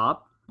like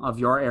D-Hop of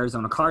your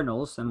Arizona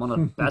Cardinals and one of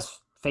the best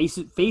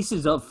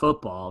faces of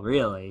football,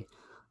 really.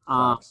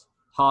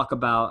 Talk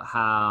about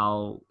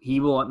how he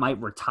might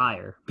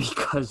retire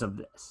because of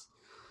this.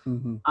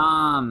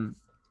 Mm-hmm.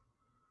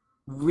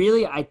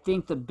 Really, I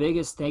think the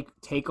biggest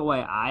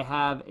takeaway I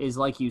have is,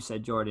 like you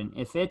said, Jordan,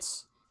 I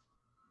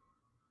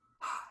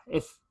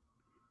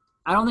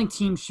don't think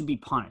teams should be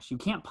punished. You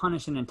can't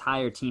punish an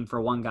entire team for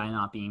one guy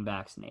not being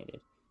vaccinated.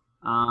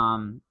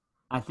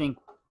 I think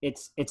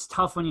it's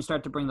tough when you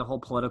start to bring the whole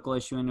political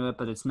issue into it,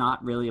 but it's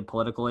not really a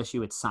political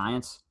issue. It's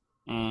science.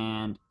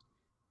 And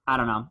I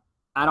don't know.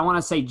 I don't want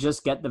to say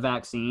just get the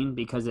vaccine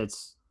because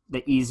it's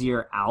the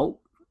easier out.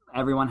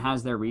 Everyone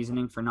has their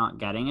reasoning for not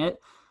getting it.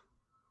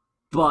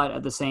 But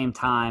at the same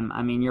time,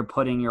 I mean, you're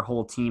putting your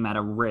whole team at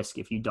a risk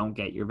if you don't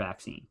get your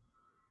vaccine.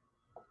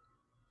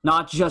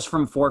 Not just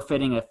from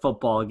forfeiting a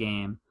football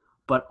game,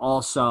 but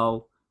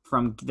also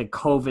from the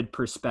COVID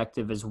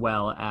perspective as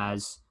well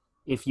as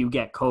if you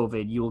get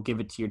COVID, you will give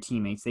it to your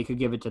teammates. They could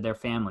give it to their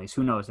families.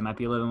 Who knows? They might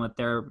be living with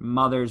their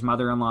mothers,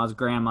 mother-in-laws,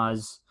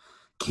 grandmas,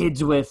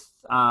 kids with,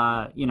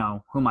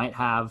 who might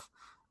have,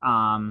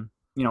 asthma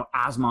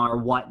or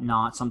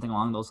whatnot, something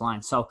along those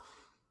lines. So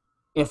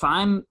if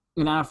I'm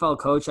an NFL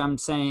coach, I'm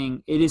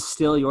saying it is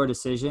still your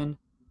decision,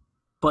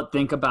 but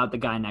think about the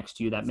guy next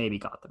to you that maybe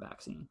got the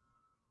vaccine.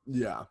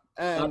 Yeah.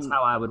 And that's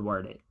how I would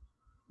word it.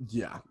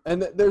 Yeah.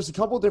 And there's a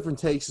couple different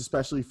takes,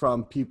 especially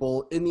from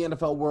people in the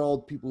NFL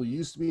world, people who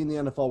used to be in the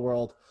NFL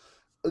world.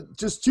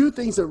 Just two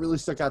things that really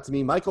stuck out to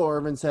me. Michael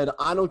Irvin said,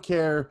 I don't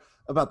care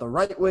about the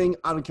right wing.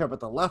 I don't care about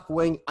the left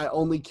wing. I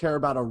only care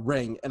about a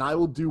ring, and I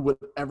will do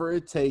whatever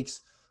it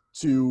takes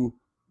to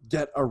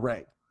get a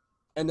ring.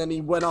 And then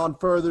he went on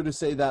further to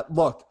say that,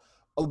 look,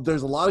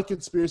 there's a lot of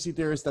conspiracy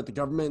theorists that the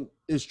government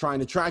is trying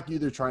to track you.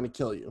 They're trying to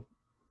kill you.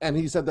 And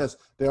he said this,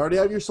 they already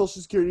have your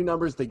social security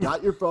numbers. They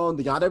got your phone.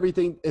 They got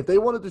everything. If they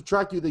wanted to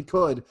track you, they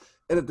could.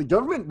 And if the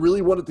government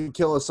really wanted to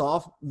kill us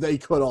off, they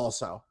could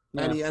also.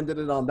 Yeah. And he ended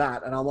it on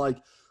that. And I'm like,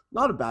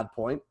 not a bad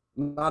point.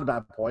 Not a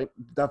bad point.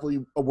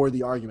 Definitely a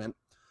worthy argument.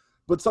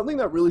 But something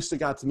that really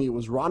stuck out to me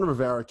was Ron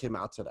Rivera came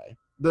out today.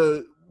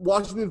 The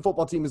Washington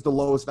football team is the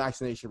lowest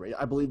vaccination rate.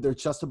 I believe they're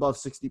just above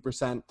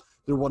 60%.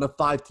 They're one of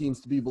 5 teams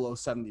to be below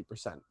 70%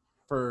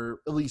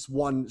 for at least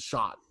one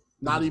shot.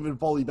 Not even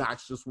fully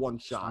vaxxed, just one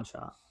shot.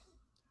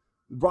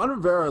 Ron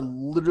Rivera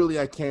literally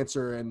had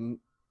cancer and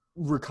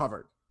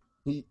recovered.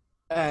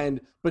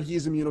 But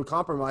he's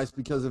immunocompromised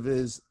because of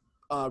his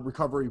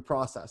recovery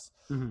process.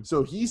 Mm-hmm.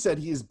 So he said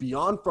he is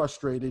beyond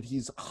frustrated.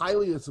 He's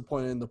highly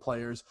disappointed in the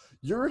players.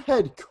 Your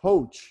head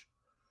coach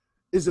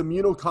is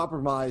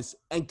immunocompromised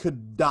and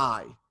could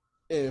die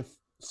if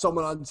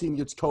someone on the team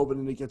gets COVID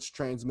and it gets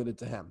transmitted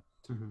to him.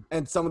 Mm-hmm.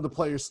 And some of the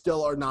players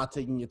still are not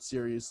taking it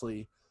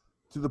seriously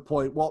to the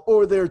point,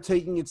 or they're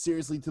taking it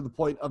seriously to the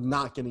point of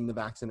not getting the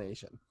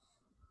vaccination.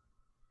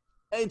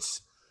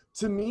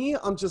 To me,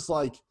 I'm just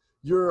like,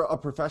 you're a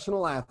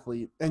professional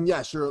athlete, and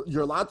yes, you're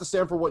allowed to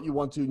stand for what you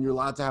want to, and you're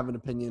allowed to have an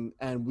opinion,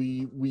 and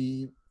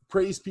we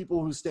praise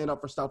people who stand up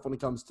for stuff when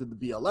it comes to the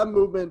BLM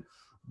movement,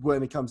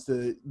 when it comes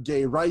to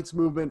gay rights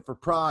movement, for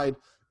pride,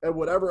 and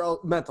whatever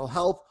else, mental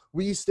health,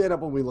 we stand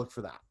up and we look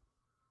for that.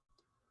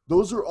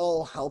 Those are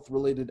all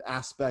health-related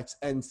aspects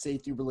and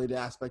safety-related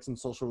aspects and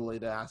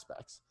social-related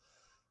aspects.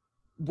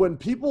 When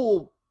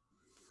people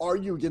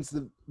argue against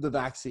the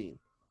vaccine,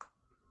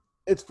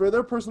 it's for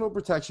their personal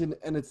protection,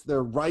 and it's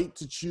their right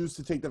to choose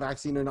to take the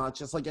vaccine or not,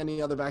 just like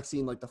any other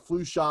vaccine, like the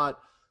flu shot,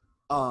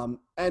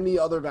 any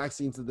other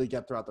vaccines that they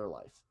get throughout their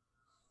life.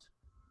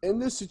 In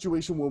this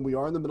situation, when we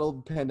are in the middle of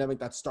a pandemic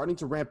that's starting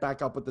to ramp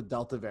back up with the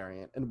Delta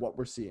variant and what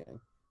we're seeing,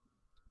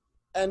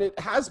 and it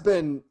has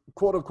been,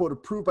 quote unquote,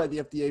 approved by the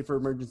FDA for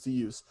emergency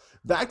use.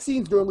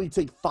 Vaccines normally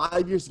take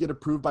 5 years to get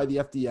approved by the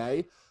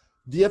FDA.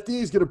 The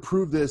FDA is going to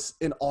approve this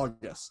in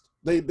August.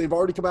 They've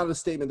already come out with a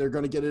statement they're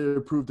going to get it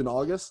approved in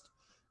August.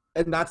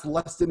 And that's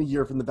less than a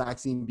year from the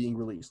vaccine being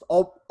released.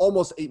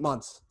 Almost 8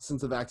 months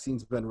since the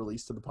vaccine's been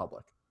released to the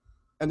public.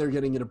 And they're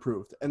getting it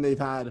approved. And they've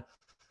had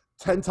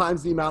 10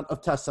 times the amount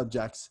of test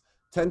subjects,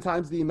 10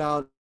 times the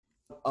amount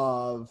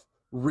of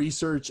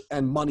research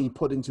and money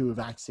put into a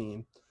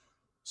vaccine.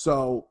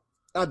 So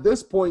at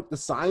this point, the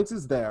science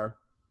is there.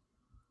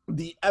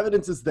 The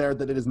evidence is there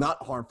that it is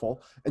not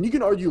harmful. And you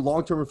can argue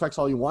long-term effects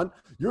all you want.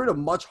 You're at a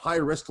much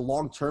higher risk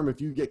long-term if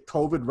you get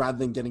COVID rather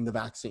than getting the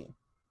vaccine.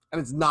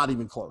 And it's not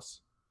even close.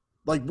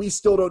 Like, we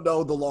still don't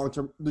know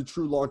the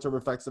true long-term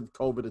effects of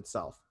COVID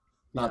itself,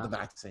 not the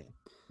vaccine,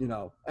 you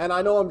know? And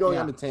I know I'm going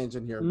on a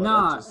tangent here,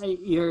 but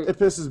it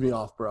pisses me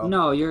off, bro.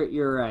 No,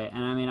 you're right.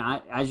 And I mean,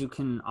 as you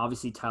can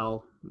obviously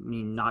tell, I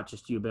mean, not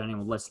just you, but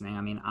anyone listening,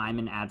 I mean, I'm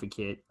an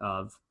advocate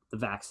of the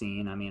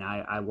vaccine. I mean,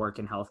 I work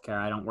in healthcare.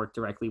 I don't work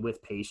directly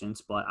with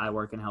patients, but I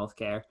work in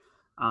healthcare.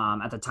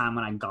 At the time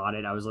when I got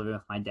it, I was living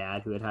with my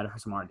dad, who had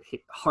some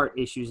heart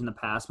issues in the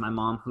past. My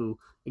mom, who,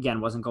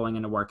 again, wasn't going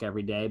into work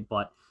every day,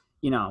 but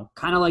you know,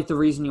 kind of like the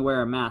reason you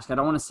wear a mask. I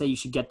don't want to say you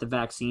should get the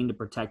vaccine to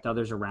protect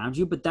others around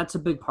you, but that's a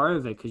big part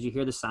of it because you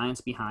hear the science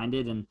behind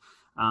it. And,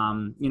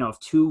 you know, if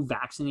two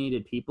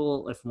vaccinated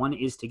people, if one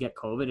is to get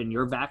COVID and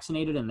you're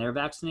vaccinated and they're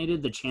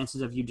vaccinated, the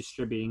chances of you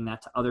distributing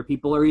that to other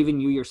people or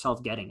even you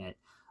yourself getting it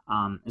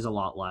is a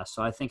lot less.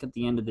 So I think at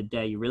the end of the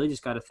day, you really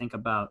just got to think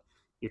about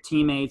your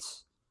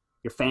teammates,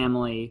 your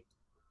family,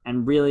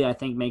 and really, I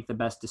think, make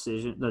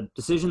the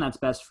decision that's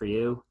best for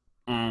you.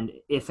 And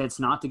if it's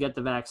not to get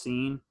the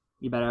vaccine,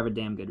 you better have a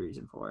damn good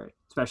reason for it,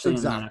 especially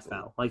in the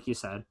NFL. Like you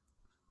said,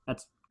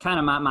 that's kind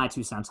of my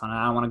 2 cents on it.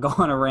 I don't want to go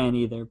on a rant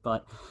either,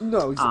 but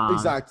no,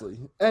 exactly.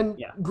 And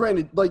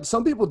granted, like,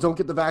 some people don't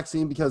get the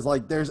vaccine because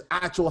like there's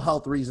actual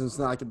health reasons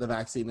to not get the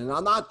vaccine. And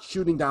I'm not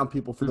shooting down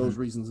people for those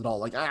reasons at all.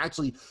 Like, I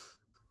actually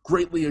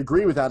greatly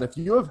agree with that. If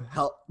you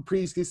have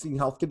pre-existing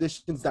health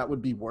conditions that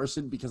would be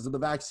worsened because of the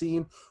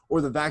vaccine,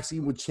 or the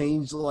vaccine would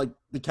change like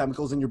the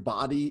chemicals in your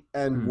body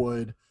and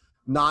would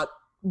not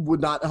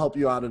help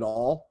you out at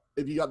all.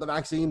 If you got the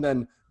vaccine,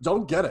 then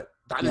don't get it.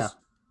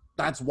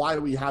 That's why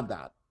we have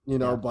that, you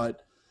know.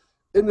 But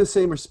in the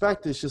same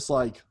respect, it's just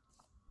like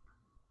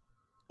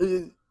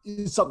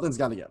something's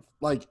got to give.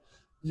 Like,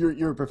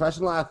 you're a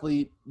professional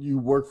athlete, you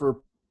work for a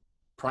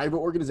private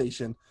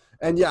organization,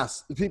 and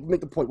yes, people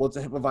make the point, well, it's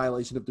a HIPAA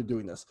violation if they're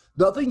doing this.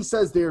 Nothing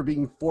says they're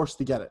being forced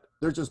to get it.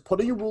 They're just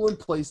putting a rule in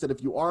place that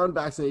if you are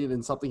unvaccinated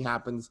and something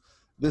happens,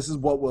 this is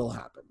what will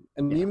happen.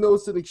 And even though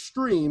it's an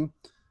extreme,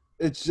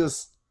 it's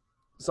just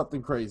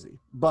something crazy.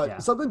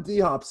 But something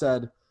D-Hop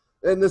said,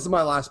 and this is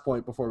my last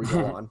point before we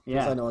go on,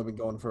 because I know I've been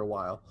going for a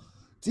while.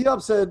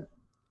 D-Hop said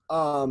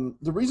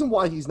the reason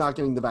why he's not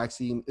getting the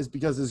vaccine is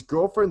because his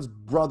girlfriend's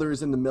brother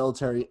is in the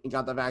military and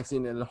got the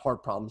vaccine and had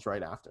heart problems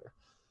right after.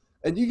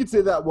 And you could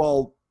say that,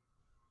 well,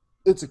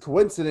 it's a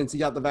coincidence he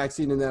got the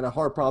vaccine and then had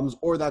heart problems,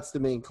 or that's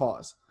the main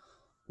cause.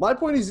 My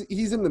point is,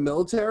 he's in the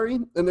military,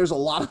 and there's a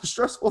lot of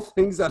stressful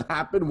things that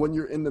happen when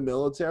you're in the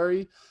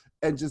military.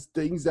 And just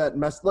things that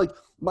like,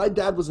 my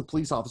dad was a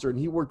police officer and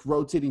he worked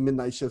rotating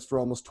midnight shifts for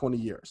almost 20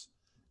 years.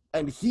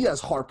 And he has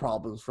heart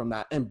problems from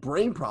that and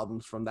brain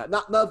problems from that.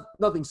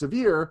 Nothing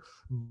severe,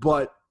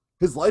 but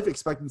his life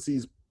expectancy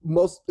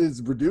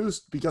is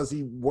reduced because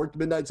he worked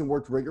midnights and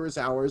worked rigorous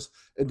hours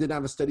and didn't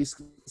have a steady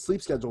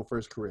sleep schedule for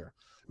his career.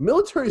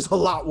 Military is a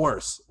lot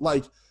worse.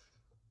 Like,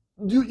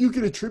 you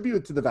can attribute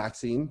it to the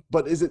vaccine,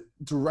 but is it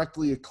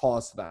directly a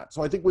cause to that?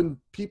 So I think when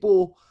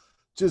people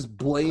just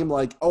blame,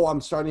 like, oh, I'm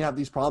starting to have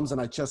these problems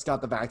and I just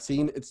got the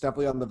vaccine, it's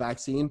definitely on the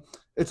vaccine.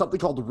 It's something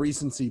called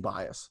recency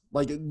bias.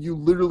 Like,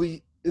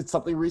 it's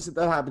something recent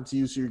that happened to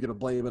you, so you're going to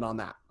blame it on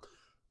that.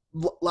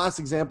 Last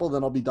example,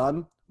 then I'll be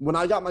done. When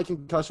I got my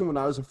concussion when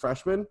I was a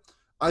freshman,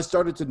 I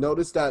started to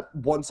notice that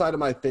one side of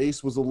my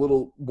face was a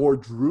little more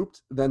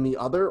drooped than the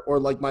other, or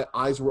like my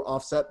eyes were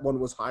offset. One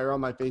was higher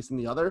on my face than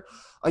the other.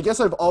 I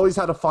guess I've always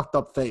had a fucked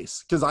up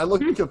face because I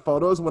looked at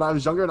photos when I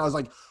was younger and I was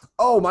like,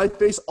 oh, my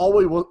face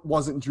always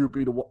wasn't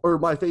droopy or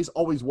my face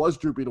always was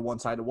droopy to one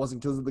side. It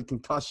wasn't because of the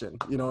concussion.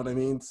 You know what I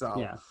mean?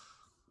 So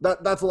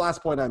that's the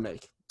last point I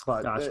make.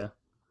 But gotcha.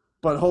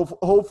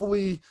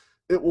 Hopefully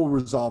it will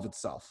resolve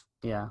itself.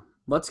 Yeah.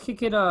 Let's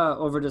kick it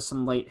over to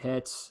some late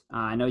hits.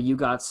 I know you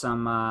got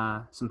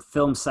some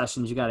film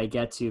sessions you got to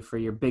get to for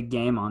your big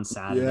game on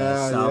Saturday.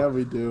 Yeah,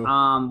 we do.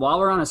 While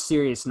we're on a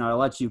serious note, I'll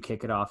let you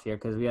kick it off here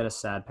because we had a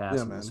sad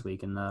passing this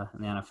week in the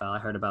NFL. I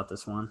heard about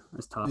this one. It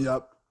was tough.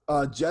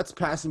 Yep. Jets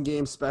passing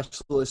game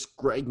specialist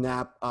Greg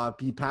Knapp,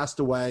 he passed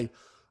away,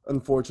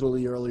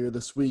 unfortunately, earlier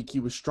this week.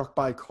 He was struck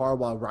by a car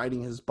while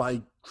riding his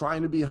bike,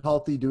 trying to be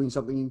healthy, doing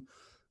something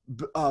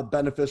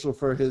beneficial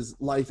for his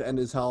life and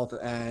his health,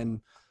 and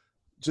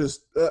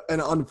just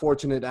an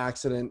unfortunate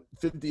accident.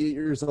 58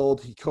 years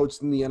old. He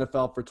coached in the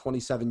NFL for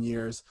 27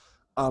 years.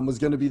 Was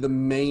going to be the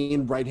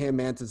main right-hand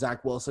man to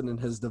Zach Wilson in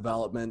his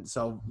development.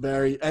 So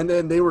and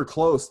then they were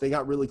close. They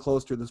got really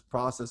close through this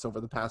process over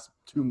the past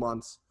 2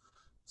 months.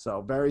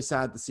 So very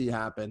sad to see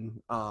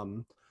happen.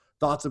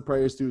 Thoughts and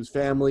prayers to his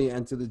family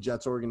and to the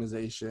Jets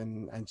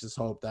organization, and just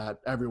hope that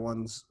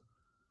everyone's,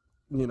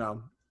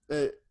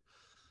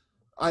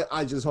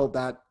 I just hope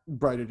that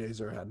brighter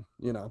days are ahead,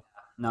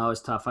 No,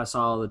 it's tough. I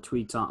saw a lot of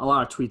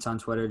tweets on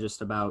Twitter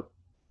just about,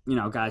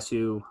 guys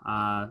who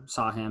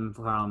saw him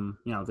from,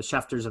 the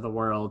Schefters of the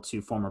world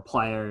to former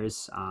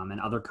players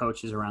and other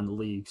coaches around the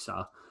league.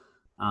 So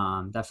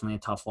definitely a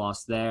tough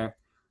loss there.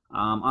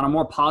 On a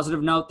more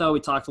positive note, though, we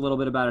talked a little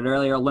bit about it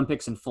earlier.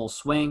 Olympics in full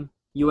swing.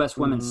 U.S.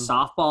 women's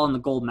softball in the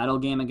gold medal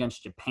game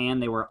against Japan.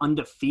 They were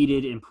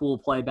undefeated in pool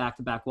play.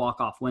 Back-to-back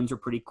walk-off wins were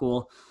pretty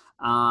cool.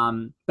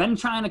 Been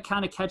trying to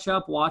kind of catch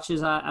up, watch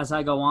as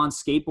I go on.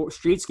 Street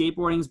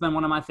skateboarding has been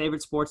one of my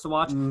favorite sports to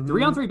watch.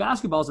 3-on-3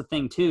 basketball is a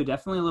thing too.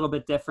 Definitely a little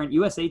bit different.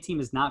 USA team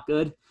is not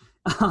good.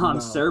 No.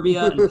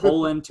 Serbia and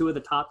Poland, two of the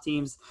top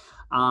teams.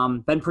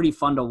 Been pretty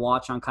fun to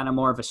watch on kind of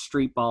more of a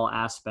street ball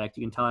aspect.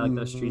 You can tell I like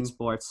those street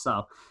sports.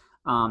 So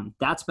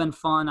that's been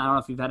fun. I don't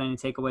know if you've had any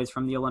takeaways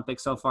from the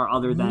Olympics so far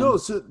other than no.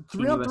 So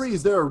 3-on-3,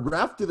 is there a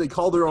ref? Do they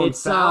call their own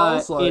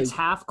fouls? It's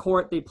half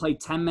court. They play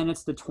 10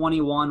 minutes to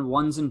 21,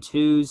 ones and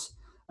twos.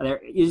 There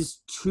is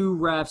 2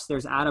 refs.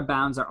 There's out of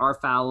bounds. There are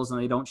fouls,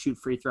 and they don't shoot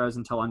free throws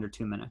until under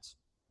 2 minutes.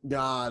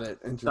 Got it.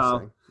 Interesting.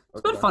 So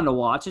it's been fun to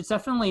watch. It's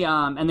definitely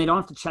and they don't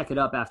have to check it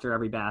up after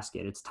every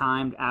basket. It's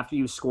timed. After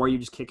you score, you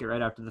just kick it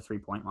right out to the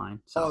 3-point line.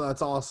 So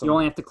that's awesome. You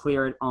only have to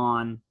clear it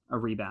on a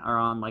rebound or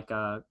on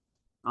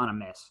on a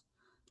miss.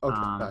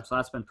 Okay. So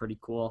that's been pretty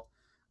cool.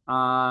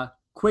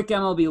 Quick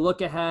MLB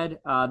look ahead.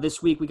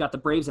 This week we got the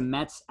Braves at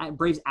Mets, a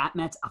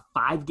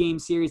 5-game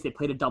series. They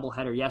played a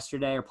doubleheader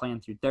yesterday, or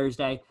playing through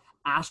Thursday.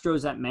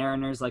 Astros at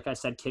Mariners, like I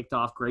said, kicked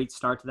off. Great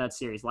start to that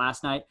series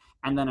last night.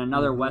 And then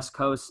another West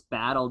Coast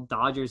battle,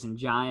 Dodgers and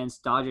Giants.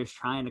 Dodgers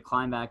trying to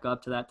climb back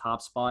up to that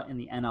top spot in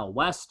the NL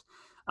West.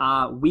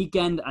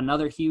 Weekend,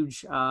 another huge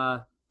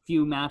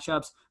few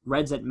matchups.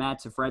 Reds at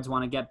Mets. If Reds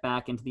want to get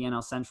back into the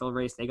NL Central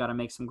race, they got to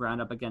make some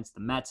ground up against the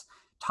Mets.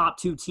 Top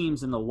 2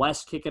 teams in the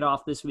West kick it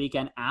off this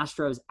weekend.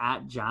 Astros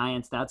at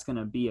Giants. That's going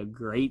to be a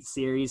great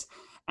series.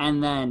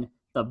 And then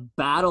the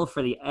battle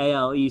for the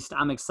AL East.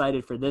 I'm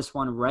excited for this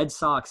one. Red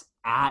Sox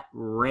at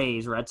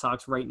Rays. Red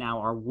Sox right now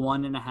are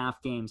 1.5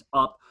 games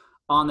up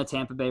on the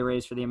Tampa Bay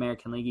Rays for the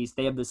American League East.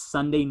 They have the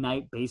Sunday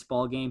night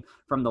baseball game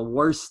from the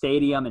worst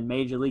stadium in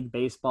Major League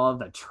Baseball,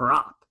 the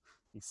Trop.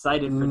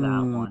 Excited for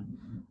that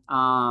one.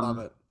 Love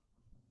it.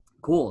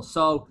 Cool.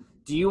 So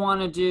do you want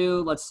to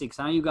do, let's see, because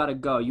I know you got to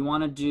go. You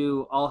want to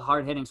do all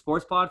hard-hitting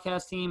sports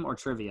podcast team or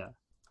trivia?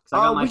 Because I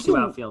got my 2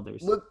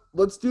 outfielders.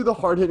 Let's do the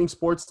hard-hitting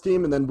sports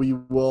team, and then we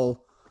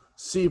will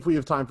see if we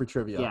have time for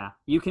trivia. Yeah,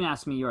 you can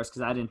ask me yours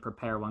because I didn't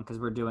prepare one because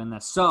we're doing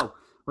this. So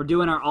we're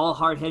doing our all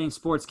hard-hitting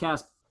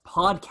sportscast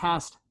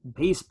podcast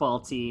baseball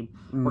team.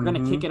 We're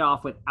going to kick it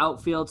off with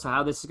outfield. So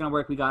how this is going to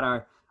work, we got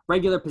our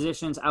regular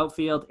positions,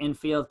 outfield,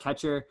 infield,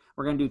 catcher.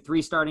 We're going to do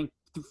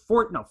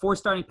 4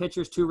 starting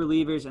pitchers, 2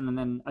 relievers, and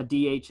then a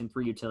DH and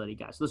 3 utility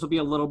guys. So this will be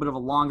a little bit of a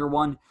longer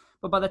one,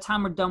 but by the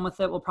time we're done with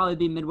it, we'll probably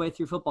be midway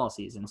through football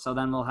season. So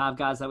then we'll have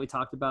guys that we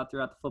talked about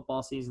throughout the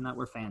football season that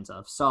we're fans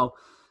of. So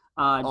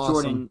awesome.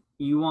 Jordan,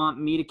 you want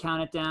me to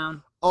count it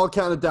down? I'll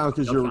count it down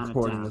because you're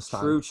recording this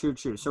time. True.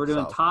 So we're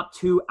doing top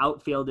 2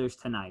 outfielders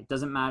tonight.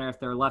 Doesn't matter if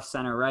they're left,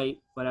 center, right,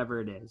 whatever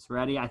it is.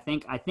 Ready? I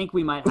think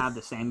we might have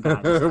the same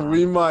guy this time.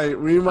 We might.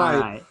 All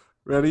right.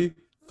 Ready?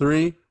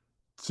 3,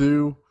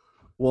 2,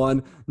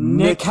 1.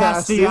 Nick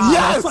Castellanos.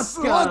 Yes, let's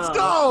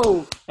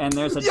go. And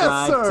there's a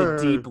drive to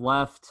deep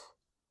left.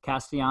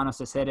 Castellanos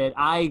has hit it.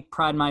 I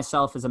pride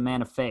myself as a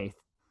man of faith.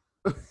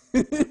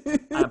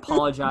 I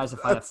apologize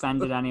if I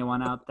offended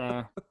anyone out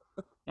there.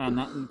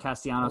 And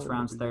Castellanos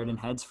rounds third and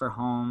heads for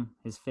home.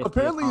 His 50th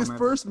Apparently, homer. his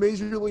first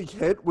major league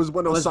hit was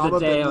when Osama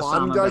bin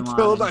Laden got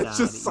killed. I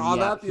just saw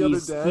that the other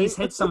day. He's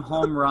hit some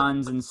home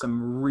runs in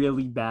some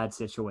really bad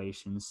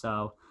situations.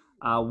 So,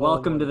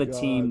 welcome to the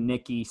team,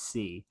 Nicky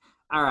C.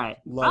 All right.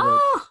 Love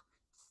it.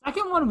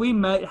 Second one, we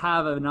might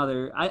have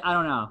another. I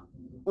don't know.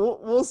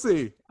 We'll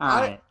see. All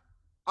right.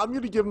 I'm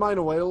going to give mine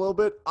away a little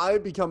bit.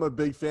 I've become a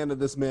big fan of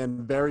this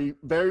man very,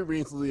 very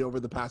recently over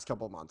the past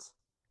couple of months.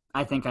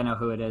 I think I know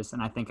who it is,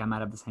 and I think I might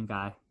have the same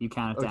guy. You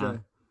count it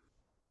down.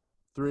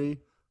 3,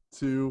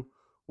 2,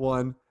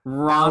 1.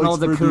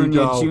 Ronald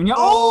Acuna Jr.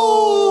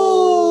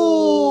 Oh!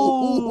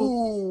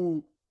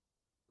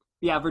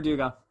 Yeah,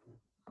 Verdugo.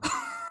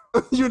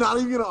 You're not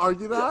even going to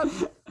argue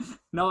that?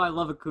 No, I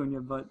love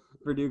Acuna, but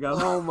Verdugo.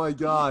 Oh, my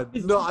God.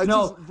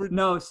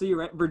 No, so you're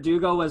right.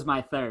 Verdugo was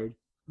my third.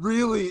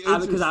 Really?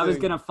 Interesting. Because I was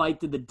going to fight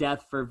to the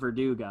death for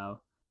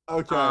Verdugo.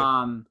 Okay.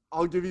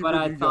 I'll give you Verdugo.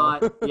 I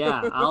thought,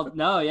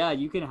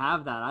 you can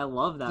have that. I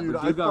love that. Dude,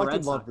 Verdugo, I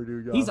Red love Sox.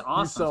 Verdugo. He's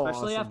awesome, so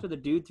especially awesome. after the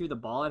dude threw the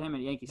ball at him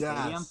at Yankee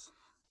Stadium. Yes.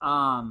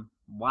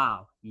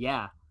 Wow.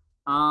 Yeah.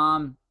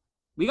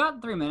 We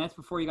got 3 minutes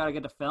before you got to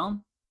get to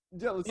film.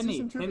 Yeah, let's do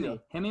some trivia.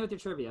 Hit me with your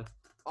trivia.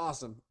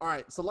 Awesome. All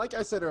right. So like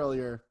I said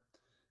earlier,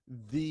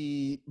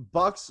 the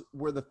Bucks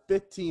were the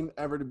 5th team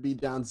ever to be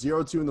down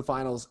 0-2 in the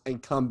finals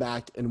and come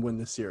back and win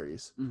the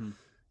series. Mm-hmm.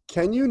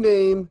 Can you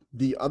name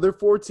the other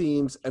 4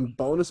 teams, and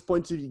bonus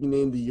points if you can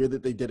name the year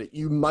that they did it?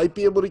 You might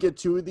be able to get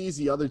 2 of these.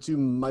 The other 2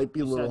 might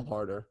be a little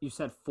harder. You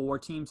said 4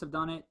 teams have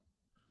done it?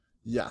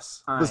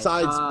 Yes. All right.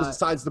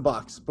 Besides the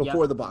Bucks,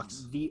 before the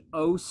Bucks. The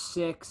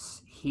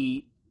 06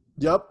 Heat.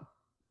 Yep.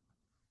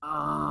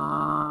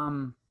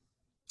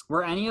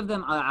 Were any of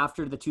them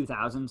after the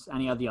 2000s?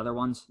 Any of the other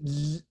ones?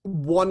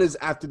 One is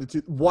after the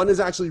 2. One is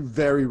actually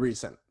very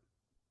recent.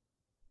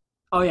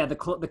 Oh yeah, the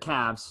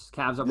Cavs.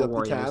 Cavs over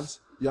Warriors. The Cavs.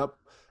 Yep.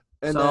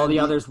 And so all the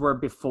others were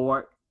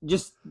before.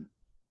 Just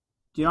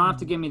you don't have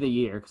to give me the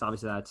year because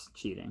obviously that's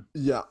cheating.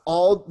 Yeah,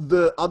 all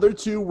the other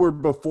 2 were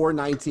before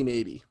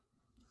 1980.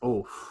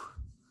 Oh.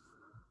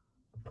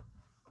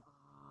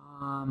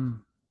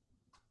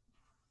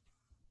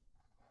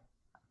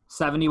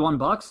 71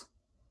 bucks?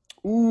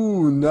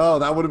 Ooh, no,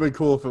 that would have been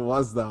cool if it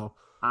was though.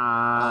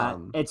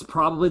 It's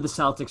probably the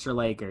Celtics or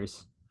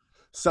Lakers.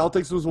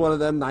 Celtics was one of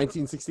them,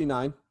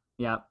 1969.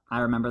 Yeah, I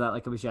remember that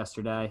like it was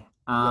yesterday.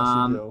 Yes,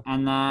 you do.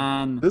 And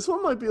then this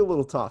one might be a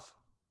little tough.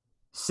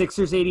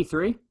 Sixers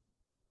 83?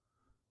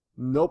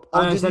 Nope.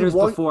 You said it was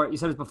before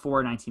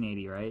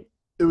 1980, right?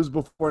 It was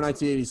before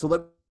 1980. So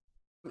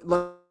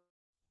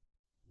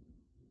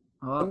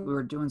we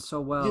were doing so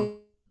well.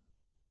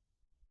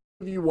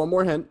 Give you one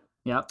more hint.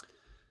 Yep.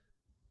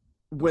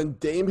 When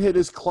Dame hit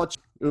his clutch.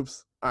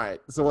 Oops. All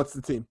right. So what's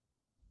the team?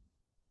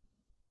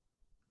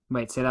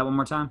 Wait, say that one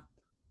more time.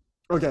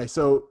 Okay.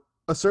 So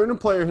a certain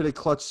player hit a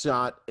clutch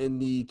shot in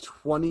the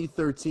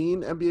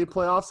 2013 NBA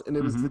playoffs, and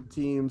it was the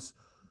team's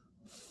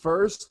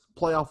first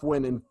playoff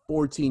win in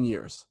 14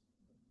 years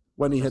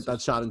when he hit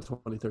that shot in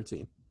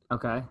 2013.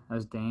 Okay. That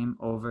was Dame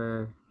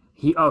over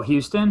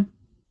Houston?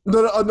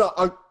 No.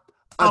 I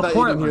thought Portland.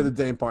 you didn't hear the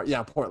Dame part.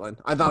 Yeah, Portland.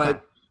 I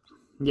thought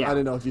Yeah. I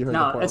didn't know if you heard the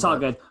Portland it's all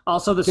part. good.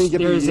 Also,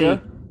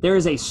 there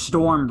is a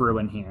storm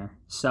brewing here.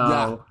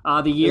 So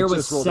the year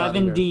was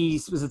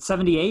 70. Was it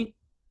 78?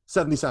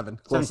 77.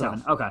 Close 77.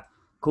 enough. Okay,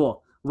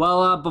 cool.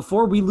 Well,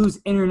 before we lose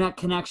internet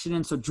connection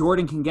and so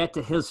Jordan can get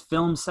to his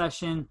film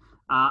session,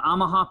 I'm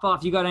going to hop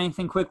off. You got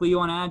anything quickly you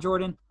want to add,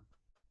 Jordan?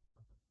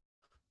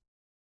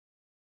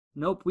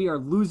 Nope, we are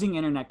losing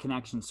internet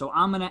connection. So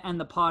I'm going to end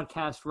the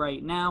podcast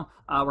right now.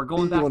 We're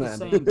going back to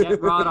saying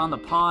get Rod on the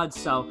pod.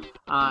 So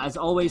as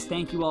always,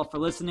 thank you all for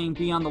listening.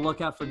 Be on the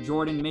lookout for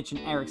Jordan, Mitch,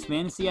 and Eric's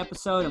fantasy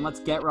episode, and let's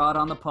get Rod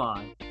on the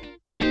pod.